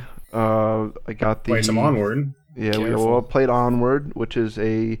lately. I got the play some Onward. Yeah, we all played Onward, which is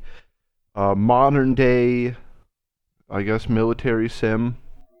a modern day, I guess, military sim.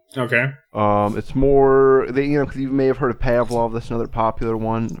 Okay. It's more because you may have heard of Pavlov. That's another popular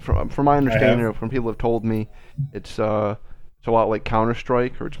one. From my understanding, from people have told me, it's a lot like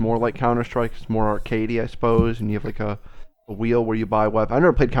Counter-Strike, or it's more like Counter-Strike. It's more arcadey, I suppose, and you have like a wheel where you buy weapons. I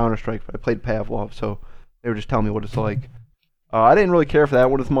never played Counter-Strike, but I played Pavlov, so they were just telling me what it's like. I didn't really care for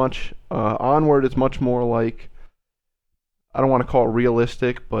that one as much. Onward is much more like, I don't want to call it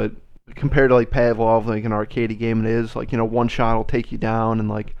realistic, but compared to like Pavlov, like an arcadey game, it is like, one shot will take you down, and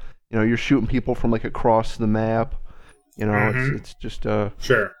like, you're shooting people from like across the map. It's just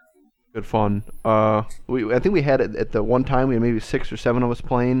sure, good fun. I think we had it at the one time we had maybe 6 or 7 of us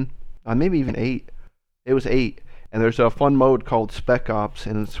playing, maybe even 8. It was 8, and there's a fun mode called Spec Ops,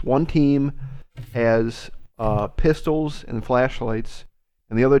 and it's one team has pistols and flashlights,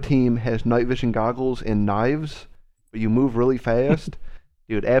 and the other team has night vision goggles and knives, but you move really fast.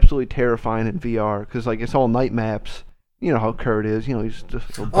 Dude, absolutely terrifying in VR, because like it's all night maps. You know how Kurt is. He's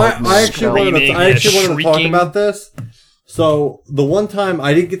just. I actually wanted to talk about this. So the one time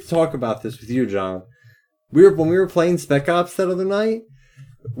I didn't get to talk about this with you, John. When we were playing Spec Ops that other night.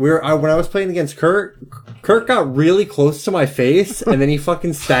 When I was playing against Kurt got really close to my face, and then he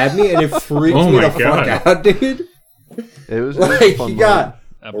fucking stabbed me, and it freaked me the fuck out, dude. It was like fun he got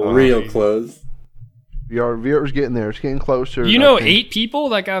real close. VR's getting there. It's getting closer. 8 people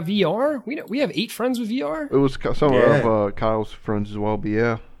that got VR? We have 8 friends with VR? It was some of Kyle's friends as well, but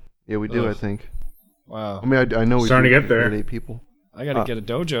yeah, we do. I think. Wow. I mean, I know we're starting to get there. 8 people. I gotta get a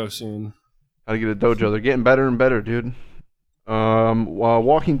dojo soon. Gotta get a dojo. They're getting better and better, dude.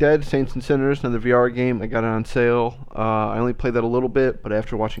 Walking Dead, Saints and Sinners, another VR game. I got it on sale. I only played that a little bit, but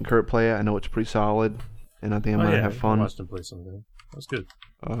after watching Kurt play it, I know it's pretty solid, and I think I'm gonna have fun. I watched him play something. That's good.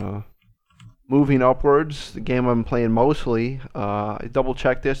 Moving upwards, the game I'm playing mostly. I double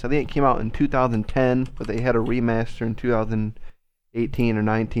checked this. I think it came out in 2010, but they had a remaster in 2018 or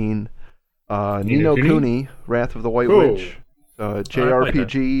 19. Ni no Kuni, Wrath of the White Witch,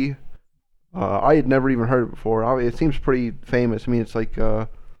 JRPG. I had never even heard it before. It seems pretty famous. I mean, it's like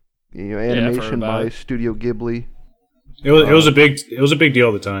animation by Studio Ghibli. It was a big deal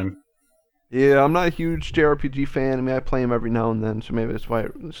at the time. Yeah, I'm not a huge JRPG fan. I mean, I play them every now and then, so maybe that's why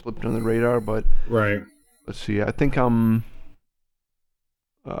it slipped on the radar. But right. Let's see. I think I'm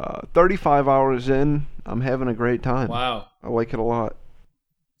 35 hours in. I'm having a great time. Wow. I like it a lot.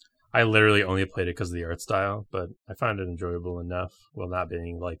 I literally only played it because of the art style, but I found it enjoyable enough. While not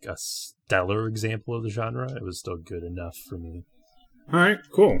being like a stellar example of the genre, it was still good enough for me. All right,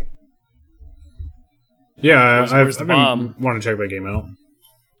 cool. Yeah, where's I've the bomb? been wanting to check that game out.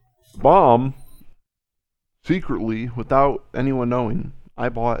 Bomb, secretly, without anyone knowing, I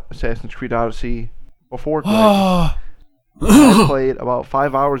bought Assassin's Creed Odyssey before Greg. I played about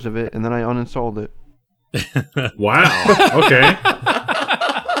 5 hours of it, and then I uninstalled it. Wow. Okay.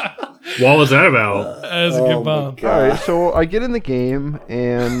 What was that about? That's a good bomb. All right, so I get in the game,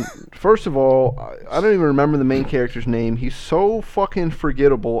 and first of all, I don't even remember the main character's name. He's so fucking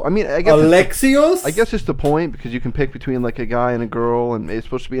forgettable. I mean, I guess Alexios? I guess it's the point, because you can pick between like a guy and a girl, and it's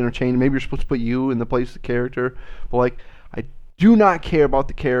supposed to be interchanged. Maybe you're supposed to put you in the place of the character, but like, I do not care about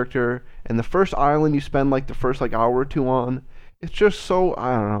the character. And the first island you spend like the first like hour or two on, it's just so,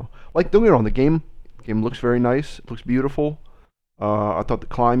 I don't know. Like, don't get me wrong, the game looks very nice. It looks beautiful. I thought the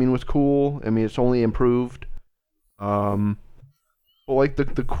climbing was cool. I mean, it's only improved. But like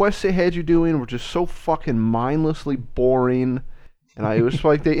the quests they had you doing were just so fucking mindlessly boring. And it was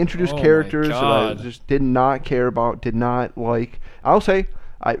like they introduced characters that I just did not care about, did not like. I'll say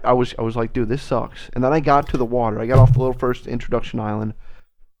I was like, dude, this sucks. And then I got to the water. I got off the little first introduction island.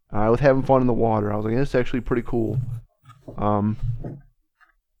 I was having fun in the water. I was like, this is actually pretty cool.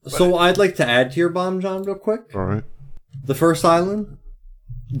 So I'd like to add to your bomb, John, real quick. All right. The first island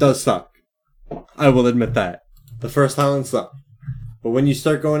does suck. I will admit that. The first island sucked. But when you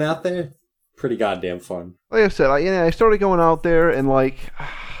start going out there, pretty goddamn fun. Like I said, I started going out there and like,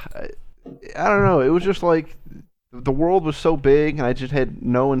 I don't know. It was just like the world was so big, and I just had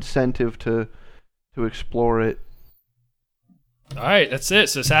no incentive to explore it. All right, that's it.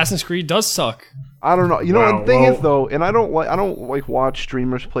 So Assassin's Creed does suck. I don't know. You know, the thing is though, and I don't like watch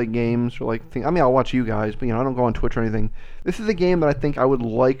streamers play games or like think. I mean, I'll watch you guys, but I don't go on Twitch or anything. This is a game that I think I would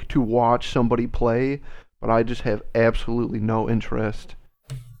like to watch somebody play, but I just have absolutely no interest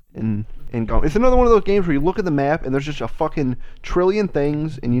in going. It's another one of those games where you look at the map and there's just a fucking trillion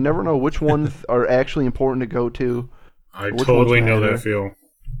things, and you never know which ones are actually important to go to. I totally know that feel.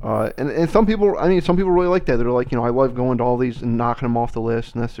 And some people really like that. They're like, I love going to all these and knocking them off the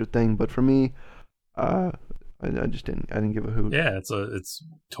list, and that's their thing. But for me, I just didn't give a hoot. Yeah, it's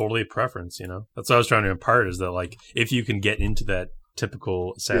totally a preference, That's what I was trying to impart, is that like if you can get into that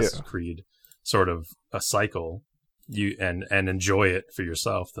typical Assassin's Creed sort of a cycle, and enjoy it for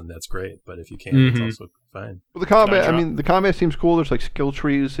yourself, then that's great. But if you can't, it's also fine. Well, the combat seems cool. There's like skill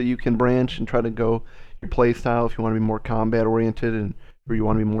trees that you can branch and try to go your play style if you want to be more combat oriented and or you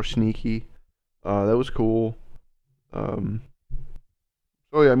want to be more sneaky. That was cool. So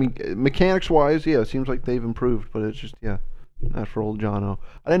yeah, I mean, mechanics wise, it seems like they've improved, but it's just not for old Jono.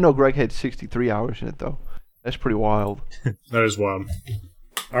 I didn't know Greg had 63 hours in it though. That's pretty wild. That is wild.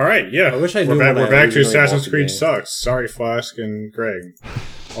 All right, yeah. I wish I knew. We're back to Assassin's Creed sucks. Sorry, Flask and Greg.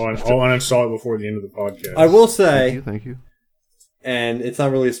 I'll uninstall it before the end of the podcast. I will say, thank you. And it's not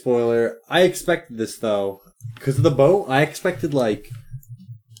really a spoiler. I expected this though, because of the boat. I expected like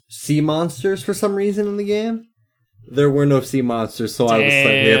sea monsters for some reason in the game. There were no sea monsters, so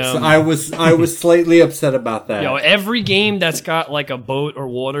I was slightly upset about that. Every game that's got like a boat or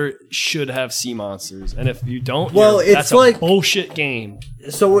water should have sea monsters, and if you don't, that's a bullshit game.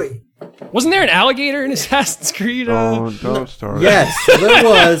 So wasn't there an alligator in Assassin's Creed? Don't start. Yes, there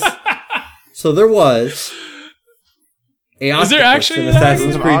was. So there was. Is there actually an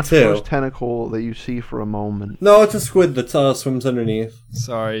Assassin's Creed 2 tentacle that you see for a moment? No, it's a squid that swims underneath.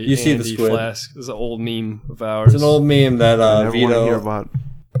 Sorry, you see the squid. Flask. This is an old meme of ours. It's an old meme that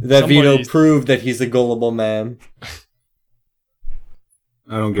Vito proved that he's a gullible man.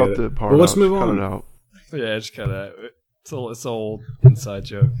 I don't get it. Well, let's move on. Cut it out. Yeah, just cut it out. It's an old inside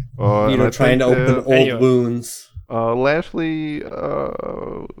joke. Vito trying to open old wounds. Lastly,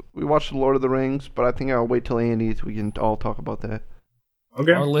 we watched The Lord of the Rings, but I think I'll wait till Andy so we can all talk about that.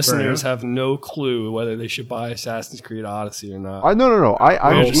 Okay. Our listeners have no clue whether they should buy Assassin's Creed Odyssey or not. No.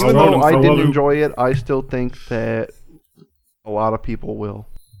 Even though I didn't enjoy it, I still think that a lot of people will.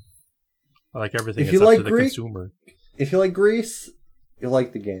 I like everything. If you like Greece, consumer. If you like Greece, you'll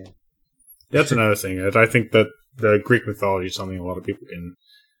like the game. That's another thing. I think that the Greek mythology is something a lot of people can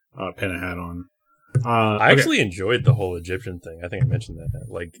pin a hat on. I actually enjoyed the whole Egyptian thing. I think I mentioned that.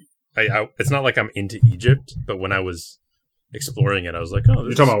 Like, it's not like I'm into Egypt, but when I was exploring it, I was like, "Oh,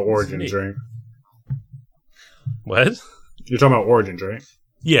 you're talking about Origins, right?" What? You're talking about Origins, right?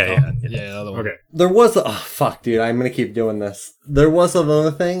 Yeah. Another one. Okay. There was fuck, dude. I'm gonna keep doing this. There was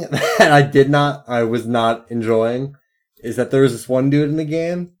another thing that I was not enjoying, is that there was this one dude in the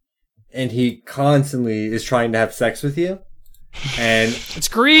game, and he constantly is trying to have sex with you. And it's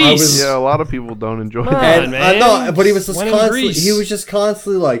Greece. A lot of people don't enjoy that. And I know, but he was just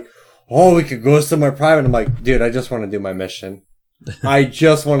constantly like, "Oh, we could go somewhere private." I'm like, dude, I just want to do my mission. I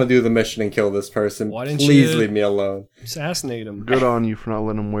just want to do the mission and kill this person. Why didn't Please you leave me alone. Assassinate him. Good on you for not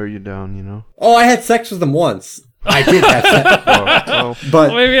letting him wear you down. Oh, I had sex with him once. I did have sex.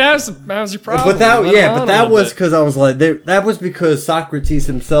 But maybe that was your problem. But that was because I was like, that was because Socrates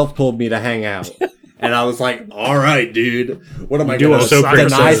himself told me to hang out. And I was like, all right, dude. What am I going to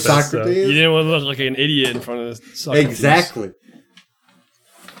deny Socrates? You didn't want to look like an idiot in front of Socrates. Exactly.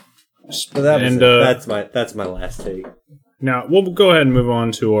 So that's my last take. Now, we'll go ahead and move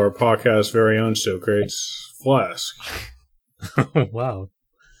on to our podcast's very own Socrates Flask. Wow.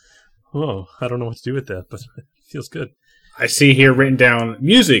 Oh, I don't know what to do with that, but it feels good. I see here written down,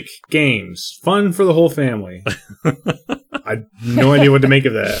 music, games, fun for the whole family. I have no idea what to make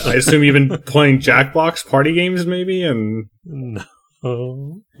of that. I assume you've been playing Jackbox party games, maybe, and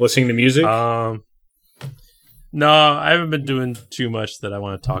no. Listening to music. No, I haven't been doing too much that I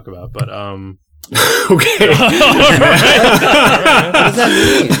want to talk about, but Okay. What does that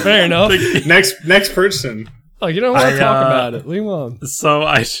mean? Fair enough. Next person. Oh, you don't want to talk about it. Leave on. So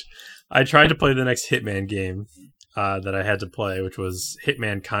I tried to play the next Hitman game that I had to play, which was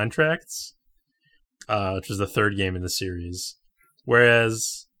Hitman Contracts, which was the third game in the series.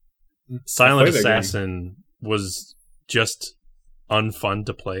 Whereas Silent Assassin was just unfun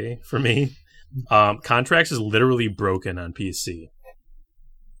to play for me. Contracts is literally broken on PC.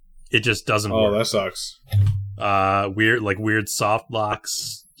 It just doesn't work. Oh, that sucks. Weird soft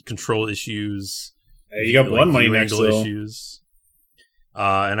locks, control issues. Hey, you got blood money next issues.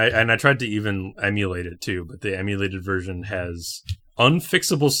 And I tried to even emulate it too, but the emulated version has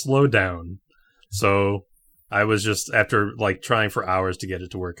unfixable slowdown. So I was just, after like trying for hours to get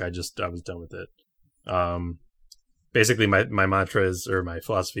it to work, I was done with it. Basically, my mantra is, or my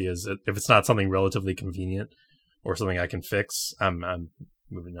philosophy is, that if it's not something relatively convenient or something I can fix, I'm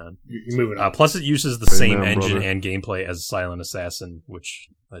moving on. You're moving on. Plus, it uses the same engine and gameplay as Silent Assassin, which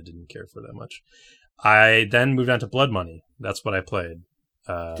I didn't care for that much. I then moved on to Blood Money. That's what I played.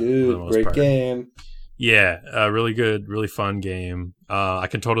 Dude, great game. Yeah, really good, really fun game. I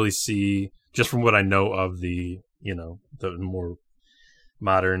can totally see, just from what I know of the more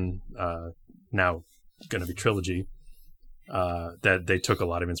modern, now going to be trilogy, that they took a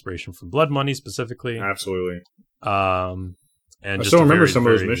lot of inspiration from Blood Money specifically. Absolutely. And I still remember some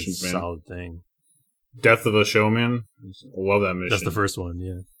of those missions, man. Solid thing. Death of the Showman. Love that mission. That's the first one,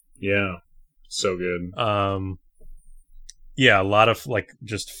 yeah. Yeah. So good. Yeah, a lot of like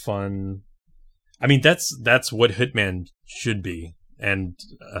just fun. I mean, that's what Hitman should be, and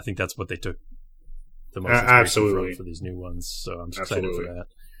I think that's what they took the most inspiration from for these new ones. So I'm excited for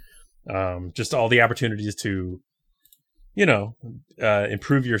that. Just all the opportunities to,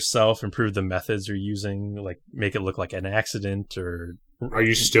 improve yourself, improve the methods you're using, like make it look like an accident, or are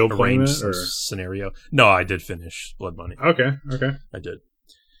you still playing it or scenario? No, I did finish Blood Money. Okay, I did.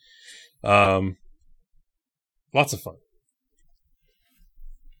 Lots of fun.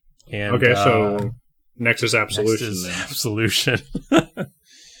 And, okay, so next is Absolution. Next is Absolution.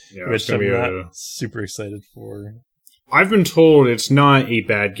 Yeah, which I'm not super excited for. I've been told it's not a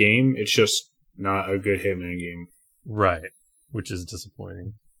bad game. It's just not a good Hitman game. Right, which is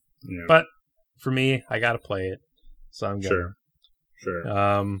disappointing. Yeah. But for me, I gotta play it, so I'm gonna. Sure.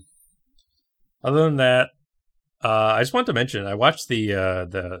 Other than that, I just wanted to mention I watched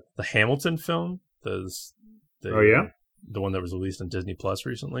the Hamilton film. The one that was released on Disney Plus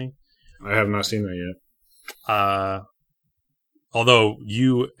recently. I have not seen that yet. Although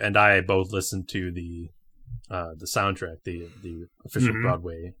you and I both listened to the soundtrack, the official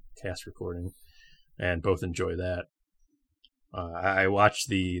Broadway cast recording, and both enjoy that. I watched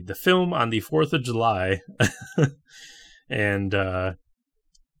the film on the 4th of July, and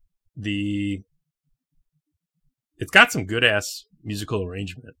it's got some good ass musical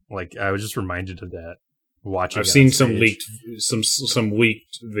arrangement. Like, I was just reminded of that watching. I've seen some leaked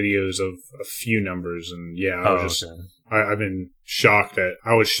videos of a few numbers, and I've been shocked at.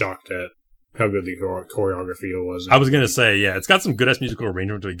 I was shocked at how good the choreography was. I was gonna say, yeah, it's got some good ass musical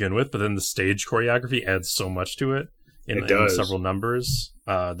arrangement to begin with, but then the stage choreography adds so much to it in several numbers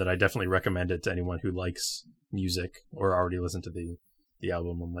that I definitely recommend it to anyone who likes music or already listened to the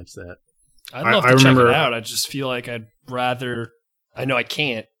album and likes that. I'd love to check it out. I just feel like I'd rather. I know I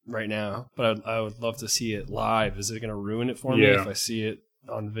can't right now, but I would love to see it live. Is it going to ruin it for me if I see it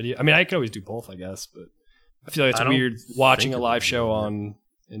on video? I mean, I could always do both, I guess, but I feel like it's weird watching a live show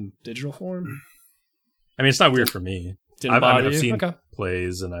in digital form. I mean, it's not weird for me. I've seen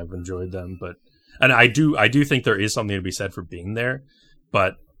plays and I've enjoyed them, and I do think there is something to be said for being there.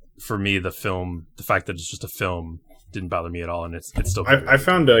 But for me, the fact that it's just a film, didn't bother me at all, and it's still. I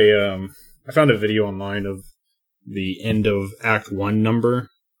found a video online of the end of Act 1 number,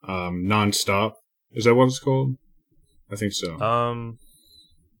 Nonstop. Is that what it's called? I think so.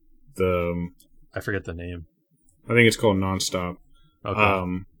 I forget the name. I think it's called Nonstop.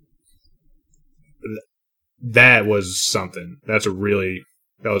 Okay. That was something. That was a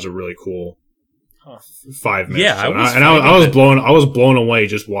really cool 5 minutes. Yeah, I was blown away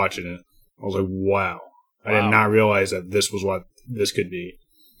just watching it. I was like, wow. I did not realize that this was what this could be.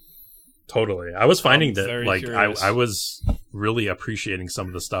 Totally. I was finding that I was really appreciating some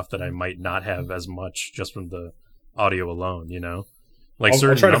of the stuff that I might not have as much just from the audio alone, Like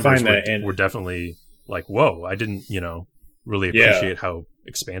certain numbers were definitely like, whoa, I didn't, really appreciate how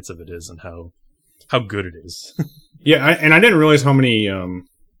expansive it is and how good it is. Yeah, I didn't realize how many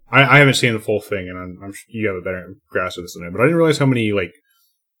I haven't seen the full thing, and I'm you have a better grasp of this than I, but I didn't realize how many like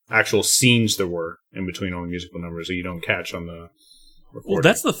actual scenes there were in between all the musical numbers that you don't catch on the recording. Well,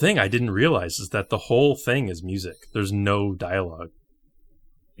 that's the thing I didn't realize is that the whole thing is music. There's no dialogue.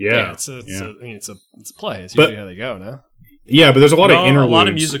 Yeah, it's a play. It's But- usually how they go, no? yeah, but there's a lot of No, interludes. a lot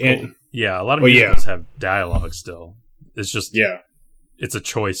of musical. A lot of musicals have dialogue still. It's just it's a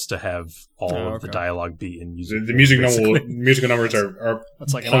choice to have all of the dialogue be in music. The musical numbers are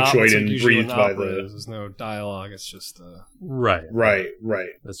That's like punctuated and usually breathed an by opera. the There's no dialogue. It's just right. Right.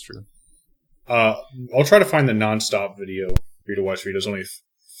 That's true. I'll try to find the nonstop video for you to watch. It's only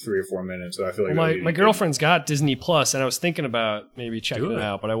 3 or 4 minutes, so I feel like my girlfriend's got Disney Plus, and I was thinking about maybe checking it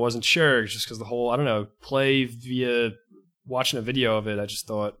out, but I wasn't sure just because the whole play via watching a video of it. I just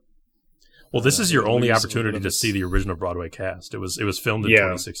thought. Well, this is your only opportunity to see the original Broadway cast. It was filmed in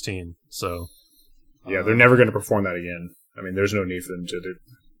 2016, so they're never going to perform that again. I mean, there's no need for them to.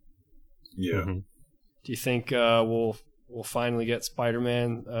 Yeah. Mm-hmm. Do you think we'll finally get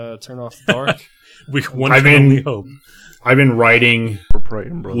Spider-Man Turn Off the Dark? I've been hope. I've been writing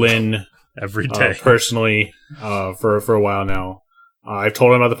Lynn every day personally for a while now. I've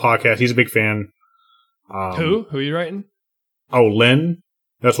told him about the podcast. He's a big fan. Who are you writing? Oh, Lynn.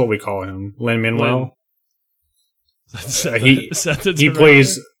 That's what we call him, Lin-Manuel. He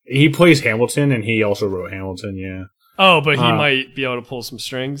plays Hamilton, and he also wrote Hamilton. Yeah. Oh, but he might be able to pull some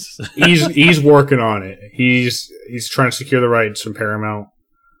strings. he's working on it. He's trying to secure the rights from Paramount,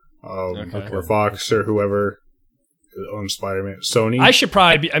 or Fox, or whoever owns Spider-Man. Sony. I should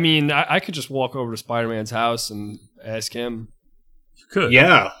probably be. I mean, I could just walk over to Spider-Man's house and ask him. You could.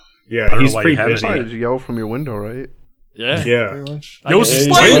 Yeah. He's pretty busy. You just yell from your window, right? Yeah. Pretty much. Yo,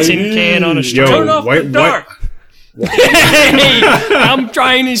 Spider tin can on a string. Turn off the dark. Hey, I'm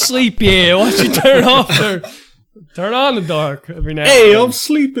trying to sleep here. Why don't you turn on the dark every now and then. I'm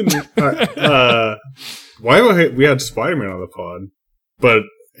sleeping. Why we had Spider-Man on the pod? But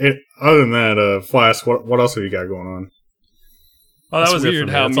other than that, Flask, what else have you got going on? Oh, that was weird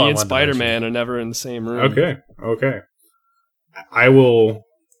it how me and Spider-Man are never in the same room. Okay. I will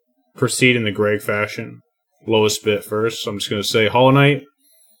proceed in the Greg fashion. Lowest bit first. So I'm just going to say Hollow Knight.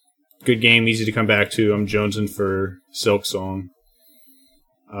 Good game, easy to come back to. I'm jonesing for Silk Song.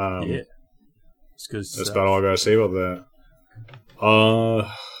 It's good that's about all I got to say about that.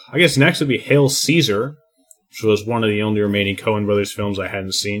 I guess next would be Hail Caesar, which was one of the only remaining Coen Brothers films I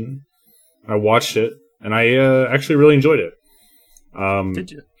hadn't seen. I watched it, and I actually really enjoyed it.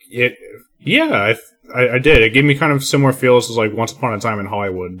 Did you? I did. It gave me kind of similar feels as like Once Upon a Time in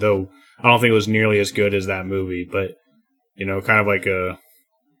Hollywood, though I don't think it was nearly as good as that movie. But kind of like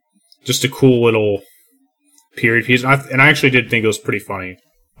just a cool little period piece. And I actually did think it was pretty funny.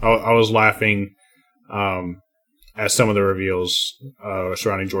 I was laughing at some of the reveals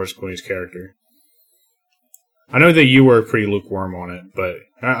surrounding George Clooney's character. I know that you were pretty lukewarm on it, but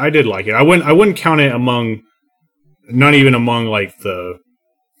I did like it. I wouldn't count it not even among like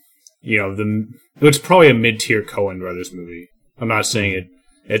it's probably a mid-tier Coen Brothers movie. I'm not saying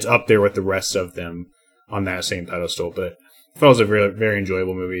it's up there with the rest of them on that same pedestal, but I thought it was a very, very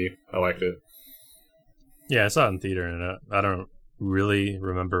enjoyable movie. I liked it. Yeah, I saw it in theater, and I don't really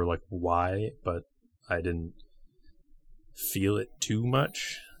remember like why, but I didn't feel it too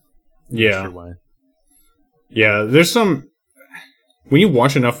much. I'm not sure why. Yeah, there's some. When you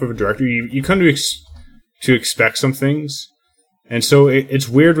watch enough of a director, you come to expect some things, and so it's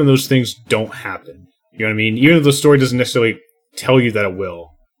weird when those things don't happen. You know what I mean? Even if the story doesn't necessarily tell you that it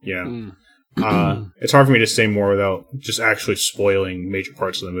will. Yeah. It's hard for me to say more without just actually spoiling major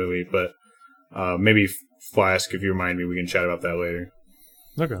parts of the movie, but maybe Flask, if you remind me, we can chat about that later.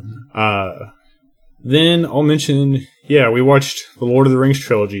 Okay. Then I'll mention, we watched the Lord of the Rings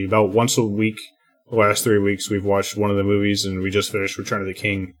trilogy about once a week. The last 3 weeks we've watched one of the movies, and we just finished Return of the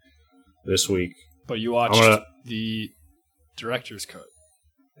King this week. But you watched the director's cut.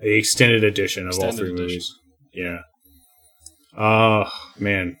 The extended edition of all three movies. Yeah.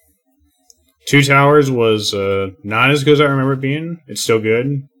 Man. Two Towers was not as good as I remember it being. It's still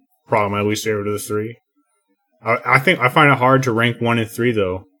good. Probably my least favorite of the three. I find it hard to rank 1 and 3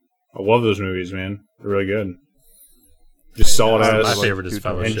 though. I love those movies, man. They're really good. Just solid ass, my favorite is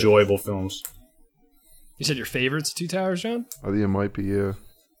Fellowship. Enjoyable films. You said your favorite's Two Towers, John? I think it might be, yeah.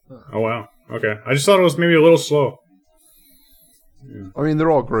 Oh wow. Okay. I just thought it was maybe a little slow. Yeah. I mean, they're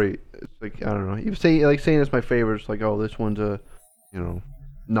all great. It's like, I don't know. You saying it's my favorite. It's like, oh, this one's a, 9.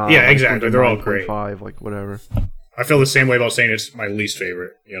 Yeah, exactly. They're all great. 5, like whatever. I feel the same way about saying it's my least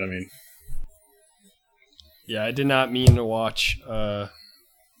favorite. You know what I mean? Yeah, I did not mean to watch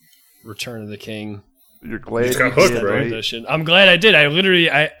Return of the King. You're glad you got hooked, right? Edition. I'm glad I did. I literally,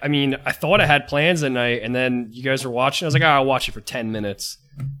 I mean, I thought I had plans that night, and then you guys were watching. I was like, I'll watch it for 10 minutes.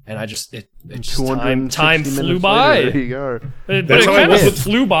 and I just it just time flew by. Later, there you go. But it kind of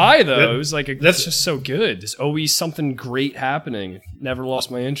flew by though. It was like that's just so good. There's always something great happening. Never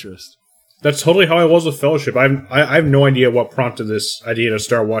lost my interest. That's totally how I was with Fellowship. I have no idea what prompted this idea to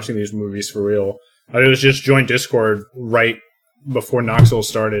start watching these movies for real. I was just joined Discord right before Knoxville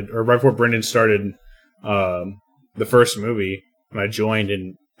started, or right before Brendan started the first movie, and I joined,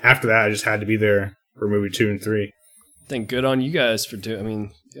 and after that I just had to be there for movie 2 and 3. I think good on you guys for doing. I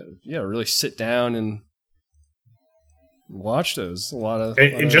mean, yeah, really sit down and watch those.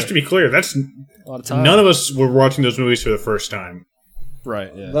 And just to be clear, that's a lot of time. None of us were watching those movies for the first time.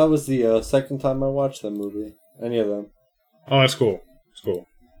 Right. Yeah. That was the second time I watched that movie. Any of them. Oh, that's cool. That's cool.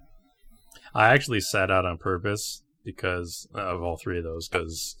 I actually sat out on purpose because of all three of those,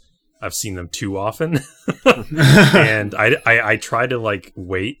 because I've seen them too often, and I try to like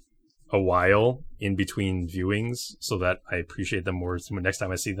wait a while in between viewings so that I appreciate them more next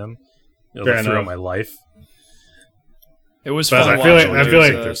time I see them. Throughout my life. It was fun. I feel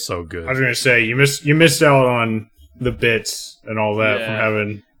like they're so good. I was gonna say you missed out on the bits and all that from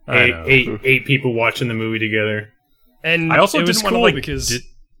having eight people watching the movie together. And I also didn't want to like because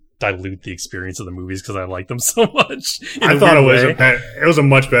dilute the experience of the movies because I like them so much. I thought it was a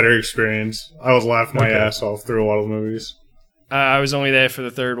much better experience. I was laughing my ass off through a lot of the movies. I was only there for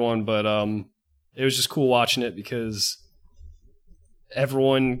the third one, but it was just cool watching it because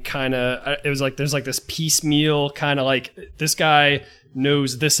everyone kind of it was like there's like this piecemeal kind of like this guy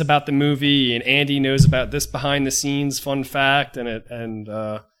knows this about the movie and Andy knows about this behind the scenes fun fact, and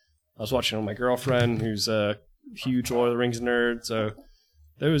I was watching it with my girlfriend who's a huge Lord of the Rings nerd, so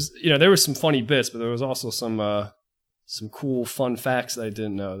there was some funny bits, but there was also some cool fun facts that I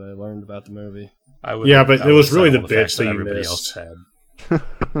didn't know that I learned about the movie. But it was really the bits that everybody else had.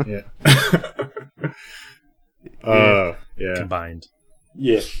 Yeah. Combined.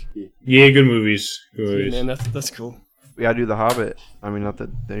 Yeah, good movies. Good movies. Man, that's cool. We gotta do The Hobbit. I mean, not that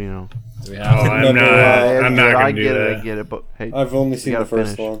you know. I'm not gonna do that. I get it, but hey, I've only seen the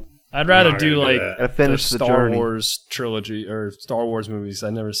first one. I'd rather do like the Star journey. Wars trilogy or Star Wars movies.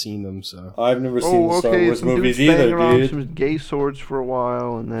 I've never seen them, so I've never seen the Star Wars movies either, dude. Some gay swords for a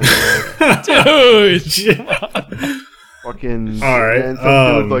while, and then dude, fucking all right, and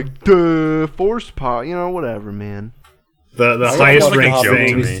some dude like the force pot, whatever, man. The highest ranked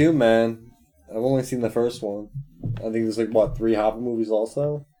movies too, man. I've only seen the first one. I think there's like 3 Hobbit movies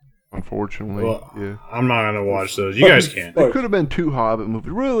also. Unfortunately, yeah. I'm not gonna watch those. You guys can't. It could have been 2 Hobbit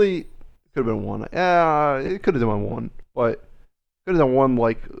movies. Really, could have been 1. Yeah, it could have been 1, but could have done 1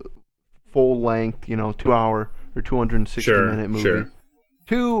 like full length, 2 hour or 260 minute movie. Sure.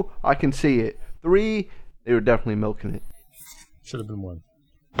 2, I can see it. 3, they were definitely milking it. Should have been 1.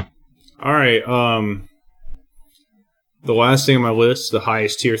 All right. The last thing on my list, the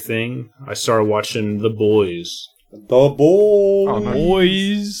highest tier thing, I started watching The Boys. The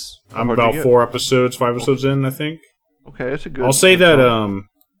Boys. I'm about 5 episodes in, I think. Okay, that's a good. I'll say that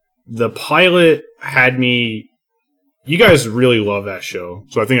the pilot had me. You guys really love that show,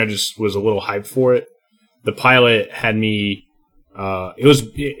 so I think I just was a little hyped for it. The pilot had me. It was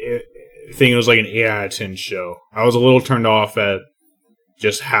like an 8 out of 10 show. I was a little turned off at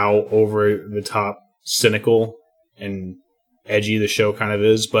just how over the top cynical and edgy the show kind of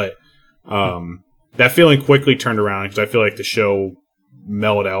is, but that feeling quickly turned around because I feel like the show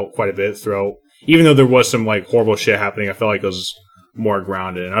mellowed out quite a bit throughout. Even though there was some like horrible shit happening, I felt like it was more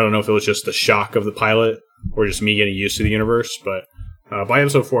grounded. And I don't know if it was just the shock of the pilot or just me getting used to the universe, but by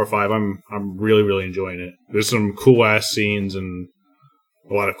episode 4 or 5, I'm really, really enjoying it. There's some cool ass scenes and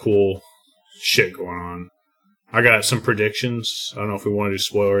a lot of cool shit going on. I got some predictions. I don't know if we want to do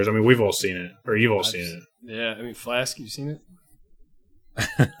spoilers. I mean, we've all seen it, or you've all seen it. Yeah, I mean, Flask, you seen it?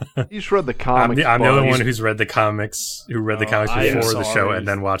 You just read the comics. I'm the only one who's read the comics. Who read the comics before the show and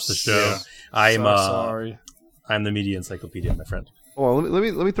then watched the show. Yeah. I'm sorry. I'm the media encyclopedia, my friend. Well, let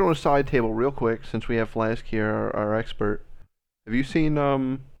me throw in a side table real quick since we have Flask here, our expert. Have you seen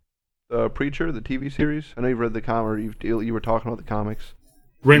the Preacher, the TV series? I know you've read the comic. You were talking about the comics.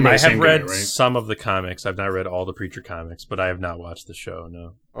 I have read some of the comics. I've not read all the Preacher comics, but I have not watched the show.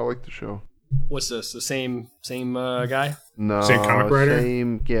 No, I like the show. What's this? The same guy? No, same comic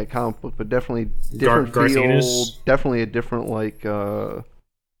writer. Comic book, but definitely different feel. Definitely a different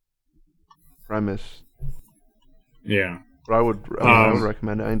premise. Yeah, but I would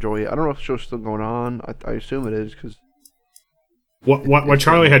recommend it. I enjoy it. I don't know if the show's still going on. I assume it is because what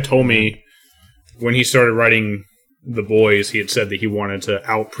Charlie had told me when he started writing The Boys, he had said that he wanted to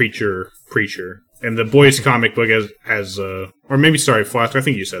out Preacher, and the Boys comic book or maybe Flask. I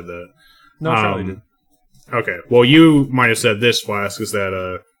think you said that. No, Charlie did. Okay, well, you might have said this, Flask, is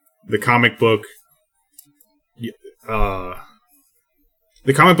that the comic book.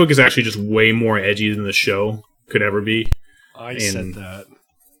 The comic book is actually just way more edgy than the show could ever be. I said that.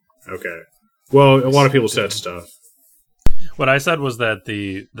 Okay. Well, a lot of people said stuff. What I said was that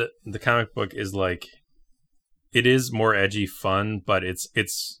the comic book is like, it is more edgy fun, but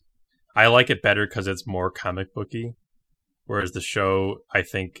it's I like it better because it's more comic booky, whereas the show I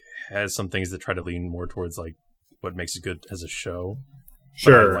think has some things that try to lean more towards like what makes it good as a show.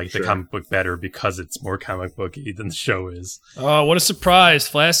 Sure, but I like the comic book better because it's more comic booky than the show is. Oh, what a surprise!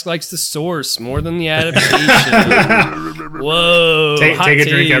 Flask likes the source more than the adaptation. Whoa! Take a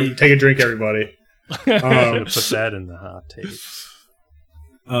drink. Take a drink, everybody. Put that in the hot takes.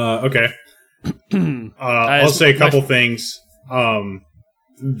 Okay. I'll say a couple things.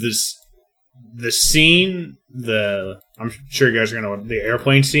 The scene, I'm sure you guys are gonna the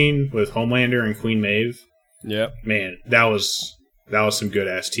airplane scene with Homelander and Queen Maeve. Yep. Man, that was some good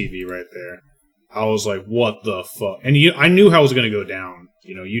ass TV right there. I was like, what the fuck? And I knew how it was gonna go down.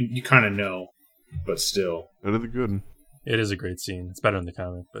 You know, you kind of know, but still. That is a good one. It is a great scene. It's better in the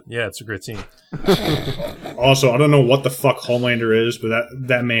comic, but yeah, it's a great scene. Also, I don't know what the fuck Homelander is, but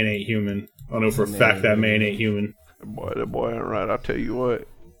that man ain't human. I know for a fact that man ain't human. That boy ain't right. I'll tell you what.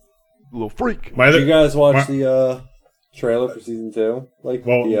 Little freak. Did you guys watch the trailer for season 2? Like,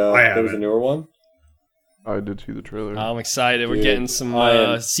 I haven't. There was a newer one. I did see the trailer. I'm excited. We're Dude, getting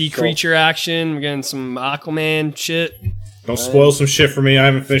some sea creature action. We're getting some Aquaman shit. Don't spoil some shit for me. I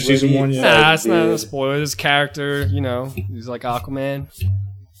haven't finished season 1 yet. Nah, it's not a spoiler. This character, you know, he's like Aquaman.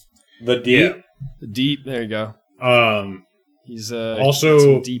 The Deep? Yeah. The Deep. There you go. He's also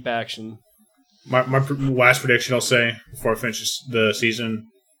some deep action. My last prediction I'll say before I finish the season.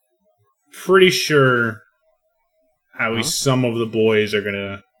 Pretty sure at least some of the boys are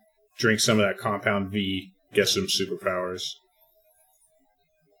gonna drink some of that Compound V, get some superpowers.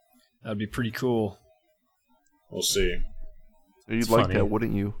 That'd be pretty cool. We'll see. You'd like that,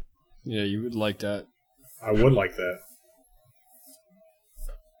 wouldn't you? Yeah, you would like that. I would like that.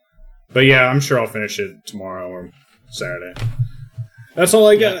 But yeah, I'm sure I'll finish it tomorrow or Saturday. That's all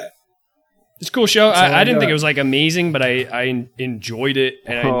I got. It's a cool show. I didn't think it was like amazing, but I enjoyed it,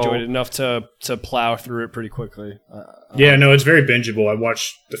 and I enjoyed it enough to plow through it pretty quickly. Yeah, no, it's very bingeable. I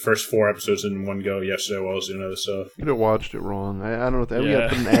watched the first 4 episodes in one go yesterday while I was doing other stuff. You have watched it wrong. I don't know if that. Yeah. We gotta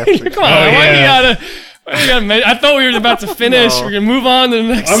put an asterisk. Come on, I thought we were about to finish. No. We're gonna move on to the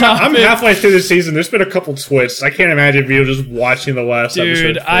next topic. I'm halfway through the season. There's been a couple twists. I can't imagine people just watching the last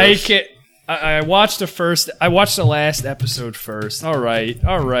episode. Dude, I can't. I watched the last episode first. All right.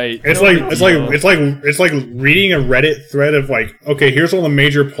 It's like reading a Reddit thread of like, okay, here's all the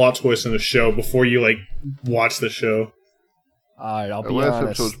major plot twists in the show before you like watch the show. All right, I'll be honest. The last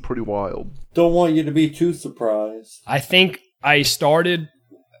honest. episode's pretty wild. Don't want you to be too surprised. I think I started.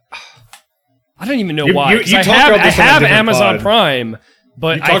 I don't even know why. You I have Amazon Prime,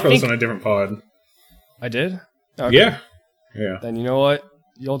 but you talked about this on a different pod. I did. Okay. Yeah. Then you know what?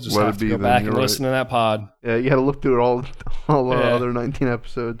 You'll just have to go back and listen to that pod. Yeah, you got to look through all the other 19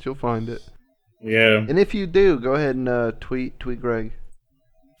 episodes. You'll find it. Yeah. And if you do, go ahead and tweet Greg.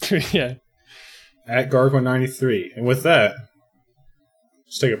 Yeah. At Gargoyle93. And with that,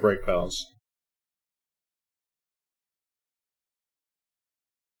 let's take a break, pals.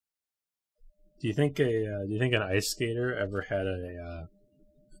 Do you think an ice skater ever had a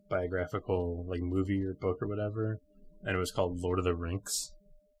biographical like movie or book or whatever, and it was called Lord of the Rinks?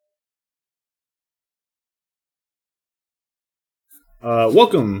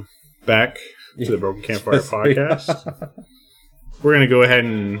 Welcome back to the Broken Campfire Podcast. We're going to go ahead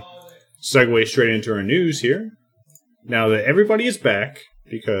and segue straight into our news here. Now that everybody is back,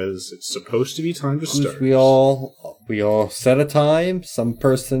 because it's supposed to be time to start. We all set a time. Some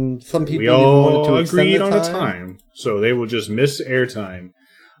people we all wanted to agreed on a time, so they will just miss airtime.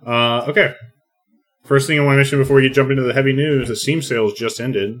 Okay. First thing I want to mention before you jump into the heavy news: the Steam sales just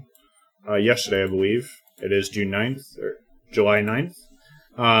ended yesterday, I believe. It is June 9th or July 9th.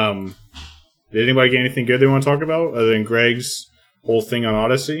 Did anybody get anything good they want to talk about other than Greg's whole thing on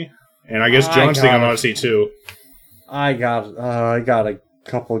Odyssey? And I guess John's thing on Odyssey too. I got a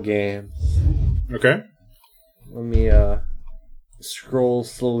couple games. Okay. Let me scroll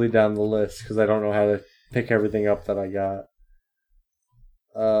slowly down the list because I don't know how to pick everything up that I got.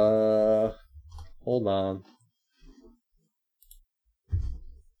 Hold on.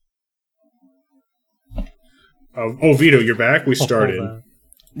 Oh, Vito, you're back? We started.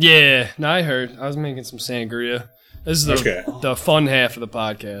 Yeah, no, I heard. I was making some sangria. This is the fun half of the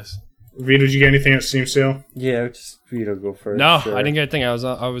podcast. Vito, did you get anything at Steam sale? Yeah, just Vito go first. No, sure. I didn't get a thing. I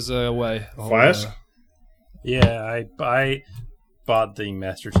was away. Flask? Yeah, bought the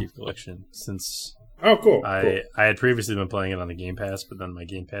Master Chief Collection since Oh, cool. I had previously been playing it on the Game Pass, but then my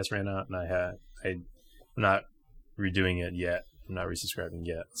Game Pass ran out, and I'm not redoing it yet. I'm not resubscribing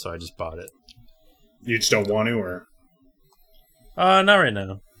yet, so I just bought it. You just don't want to, or? Not right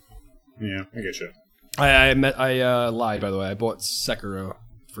now. Yeah, I get you. I lied, by the way. I bought Sekiro.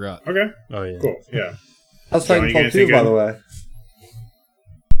 Forgot. Okay. Oh yeah. Cool. Yeah. How's John, you got Titanfall 2, anything by good? the way?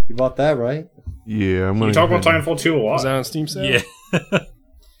 You bought that, right? Yeah, I'm gonna You talk go about ahead Titanfall 2 a lot. Was that on Steam sale? Yeah.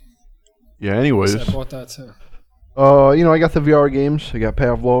 Yeah, anyways. I bought that too. I got the VR games. I got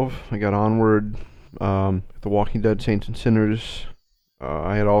Pavlov. I got Onward. The Walking Dead Saints and Sinners.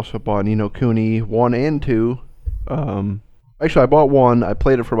 I had also bought Ni no Kuni 1 and 2. Actually, I bought 1. I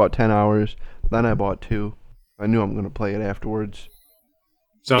played it for about 10 hours. Then I bought 2. I knew I'm going to play it afterwards.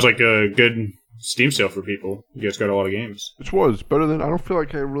 Sounds like a good Steam sale for people. You guys got a lot of games. Which was better than... I don't feel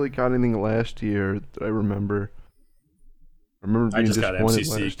like I really got anything last year that I remember. I remember I being just got disappointed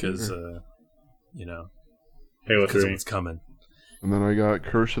MCC last because, year. Halo because 3. it's coming. And then I got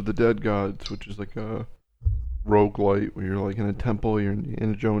Curse of the Dead Gods, which is like a roguelite where you're like in a temple, you're an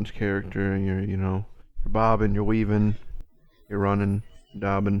Indiana Jones character, and you're bobbing, you're weaving, you're running,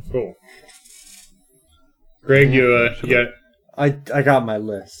 dabbing. Cool. Greg, you got... I got my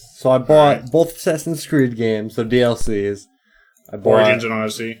list. So I bought both Assassin's Creed games, so DLCs. I bought Origins and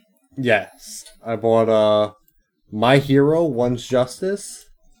Odyssey. Yes. I bought My Hero One's Justice,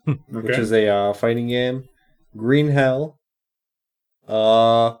 which Okay. is a fighting game. Green Hell.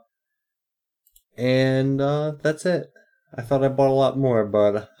 And that's it. I thought I bought a lot more,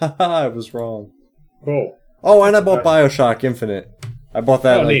 but I was wrong. Cool. Oh, and I bought BioShock Infinite. I bought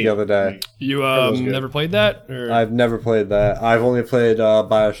that neat. the other day. You was good. never played that? Or? I've never played that. I've only played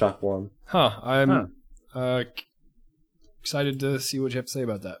BioShock 1. I'm excited to see what you have to say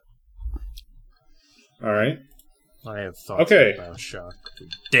about that. All right. I have thoughts Okay. about Bioshock for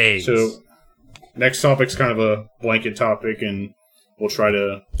days. So, next topic's kind of a blanket topic, and we'll try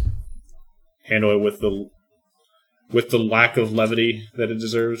to handle it with the lack of levity that it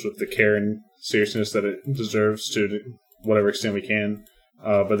deserves, with the care and seriousness that it deserves to whatever extent we can.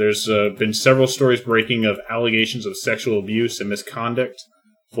 But there's been several stories breaking of allegations of sexual abuse and misconduct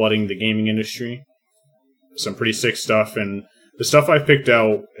flooding the gaming industry. Some pretty sick stuff, and the stuff I picked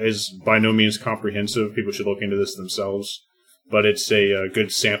out is by no means comprehensive. People should look into this themselves. But it's a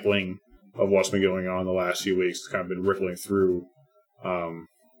good sampling of what's been going on the last few weeks. It's kind of been rippling through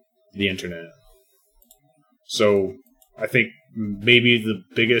the internet. So I think maybe the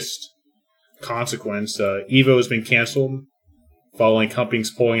biggest consequence, EVO has been canceled following companies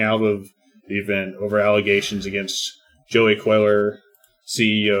pulling out of the event over allegations against Joey Queller,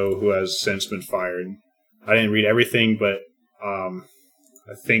 CEO, who has since been fired. I didn't read everything, but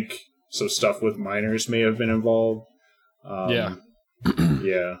I think some stuff with minors may have been involved. Yeah.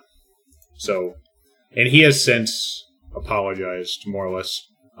 Yeah. So, and he has since apologized, more or less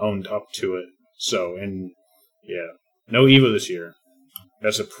owned up to it. So, and yeah, no EVO this year.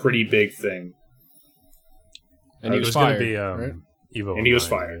 That's a pretty big thing. And he it was was going fired, to be right? Evo And he was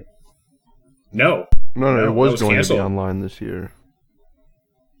Online, fired. right? No, No, No, it was that was going canceled. to be online this year.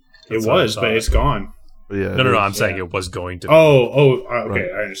 That's it what I was, but thought. it's gone. But yeah, No, it I'm is. saying yeah. it was going to be. Okay,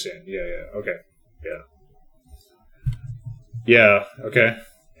 Right. I understand. Yeah, okay. Yeah, okay.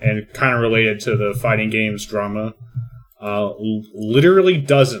 And kind of related to the fighting games drama, literally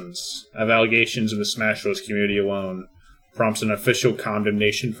dozens of allegations in the Smash Bros. Community alone prompts an official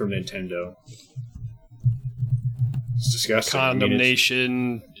condemnation from Nintendo. It's disgusting. I mean,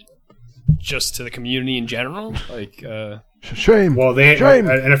 Condemnation just to the community in general? Like, Shame. well, they Shame.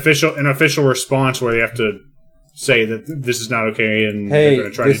 an official response where they have to say that this is not okay, and Hey, they're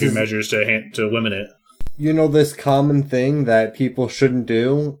going to try to this do is- measures to limit it. You know this common thing that people shouldn't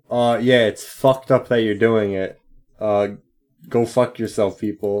do? Yeah, it's fucked up that you're doing it. Go fuck yourself,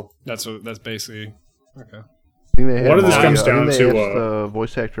 people. that's basically... Okay. I think they had What if this Mario- comes I think down they to, asked the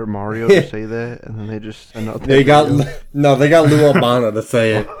voice actor of Mario to say that, and then they just sent out. They that got video. they got Lou Albano to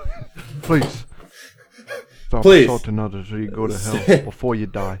say it. Please. Stop Please. assaulting others, or you go to hell before you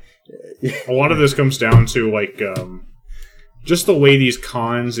die. A lot of this comes down to like just the way these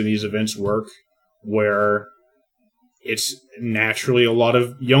cons and these events work, where it's naturally a lot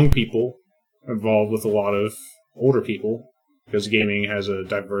of young people involved with a lot of older people, because gaming has a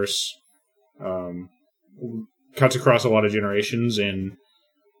diverse cuts across a lot of generations, and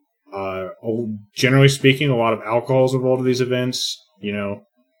generally speaking, a lot of alcohol is involved in these events,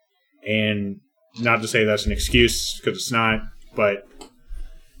 and not to say that's an excuse, because it's not, but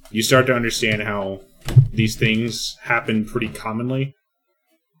you start to understand how these things happen pretty commonly,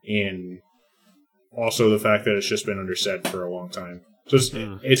 and also the fact that it's just been undersaid for a long time. So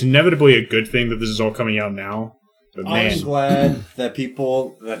it's inevitably a good thing that this is all coming out now. But man, I'm glad that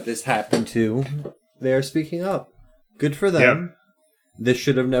people that this happened to, they're speaking up. Good for them. yeah, This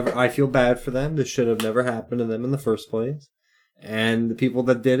should have never. I feel bad for them. This should have never happened to them in the first place. And the people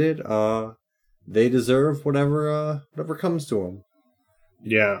that did it, they deserve whatever comes to them.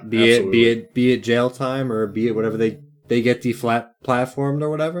 yeah, Be it jail time or be it whatever they get platformed or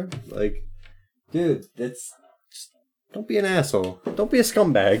whatever. Like, dude, don't be an asshole. Don't be a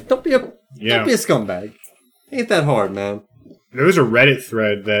scumbag. Don't be a scumbag. Ain't that hard, man. There was a Reddit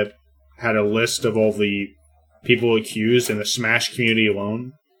thread that had a list of all the people accused in the Smash community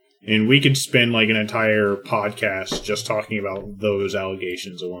alone, and we could spend like an entire podcast just talking about those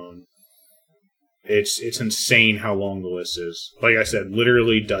allegations alone. It's insane how long the list is. Like I said,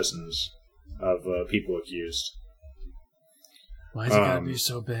 literally dozens of people accused. Why is it gotta be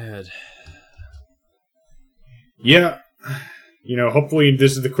so bad? Yeah, hopefully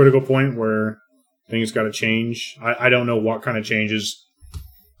this is the critical point where things got to change. I don't know what kind of changes,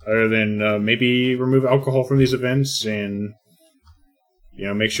 other than maybe remove alcohol from these events and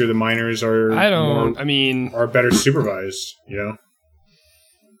make sure the minors are are better supervised.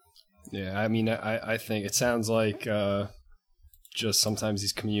 Yeah, I mean, I think it sounds like just sometimes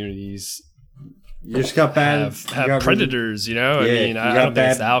these communities you just got bad have predators. I mean, I don't think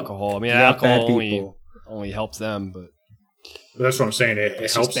it's the alcohol. I mean, alcohol only helps them, but that's what I'm saying. It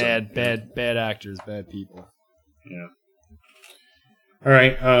helps just bad actors, bad people. Yeah. All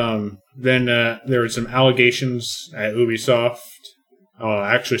right. Then there were some allegations at Ubisoft.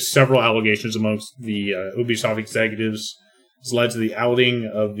 Actually, several allegations amongst the Ubisoft executives has led to the outing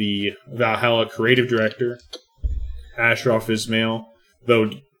of the Valhalla creative director, Ashraf Ismail.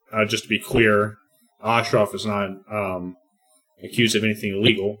 Though, just to be clear, Ashraf is not accused of anything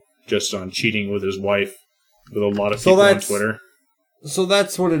illegal, just on cheating with his wife with a lot of people on Twitter. So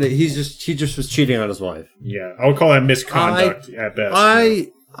that's what it is. He just was cheating on his wife. Yeah, I would call that misconduct at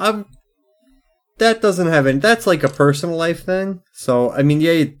best. That doesn't have any. That's like a personal life thing. So I mean,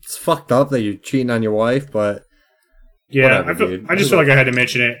 yeah, it's fucked up that you're cheating on your wife, but yeah, I just feel like I had to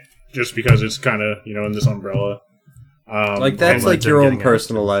mention it just because it's kind of in this umbrella. That's like your own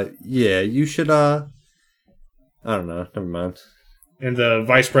personal life. Yeah, you should. I don't know. Never mind. And the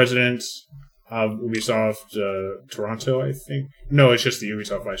vice president of Ubisoft Toronto, I think. No, it's just the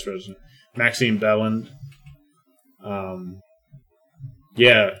Ubisoft vice president, Maxime Belland.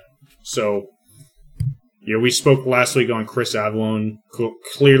 Yeah. So, we spoke last week on Chris Avellone.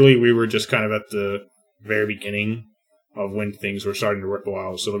 Clearly, we were just kind of at the very beginning of when things were starting to ripple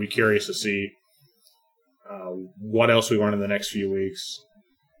out. So, I'll be curious to see what else we learn in the next few weeks.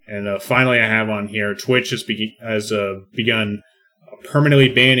 And finally, I have on here, Twitch has begun permanently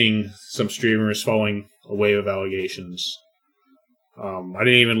banning some streamers following a wave of allegations. I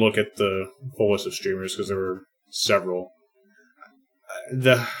didn't even look at the full list of streamers because there were several.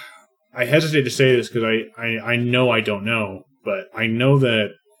 I hesitate to say this because I know I don't know, but I know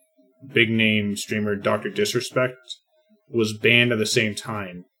that big name streamer Dr. Disrespect was banned at the same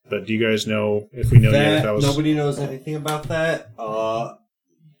time. But do you guys know if we know yet if that was... Nobody knows anything about that.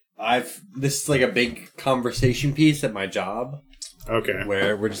 This is like a big conversation piece at my job. Okay.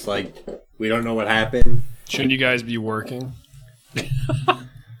 Where we're just like, we don't know what happened. Shouldn't you guys be working?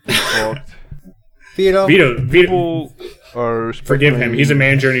 Vito. People are forgive him. He's a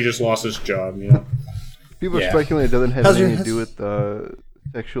manager and he just lost his job. People are speculating it doesn't have anything to do with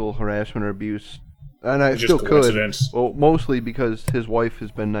sexual harassment or abuse, and I still could. Well, mostly because his wife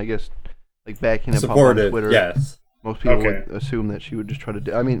has been, I guess, like backing him up on Twitter. Yes. Most people would assume that she would just try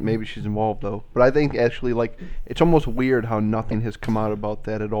to I mean, maybe she's involved, though. But I think, actually, like, it's almost weird how nothing has come out about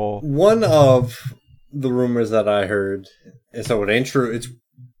that at all. One of the rumors that I heard, and so it ain't true,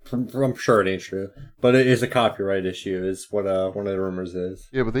 I'm sure it ain't true, but it is a copyright issue, is what one of the rumors is.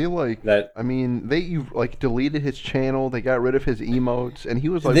 Yeah, but they, deleted his channel, they got rid of his emotes, and he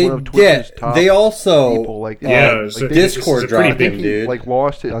was, one of Twitch's top people. Discord dropped him, dude.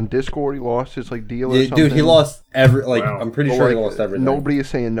 Lost it on Discord, he lost his, deal or something. Dude, he lost I'm pretty sure he lost everything. Nobody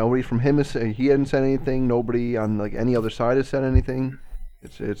from him is saying, he hadn't said anything, nobody on, any other side has said anything.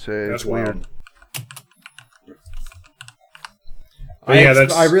 It's weird.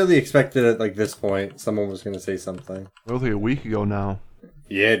 I really expected at this point someone was going to say something. It was a week ago now.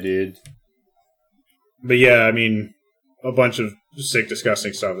 Yeah, dude. But yeah, I mean, a bunch of sick,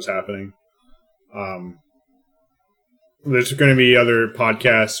 disgusting stuff is happening. There's going to be other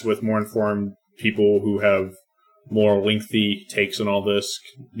podcasts with more informed people who have more lengthy takes on all this.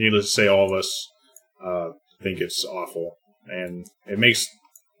 Needless to say, all of us think it's awful. And it makes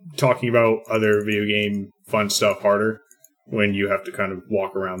talking about other video game fun stuff harder when you have to kind of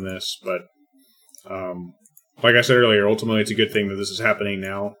walk around this. But like I said earlier, ultimately it's a good thing that this is happening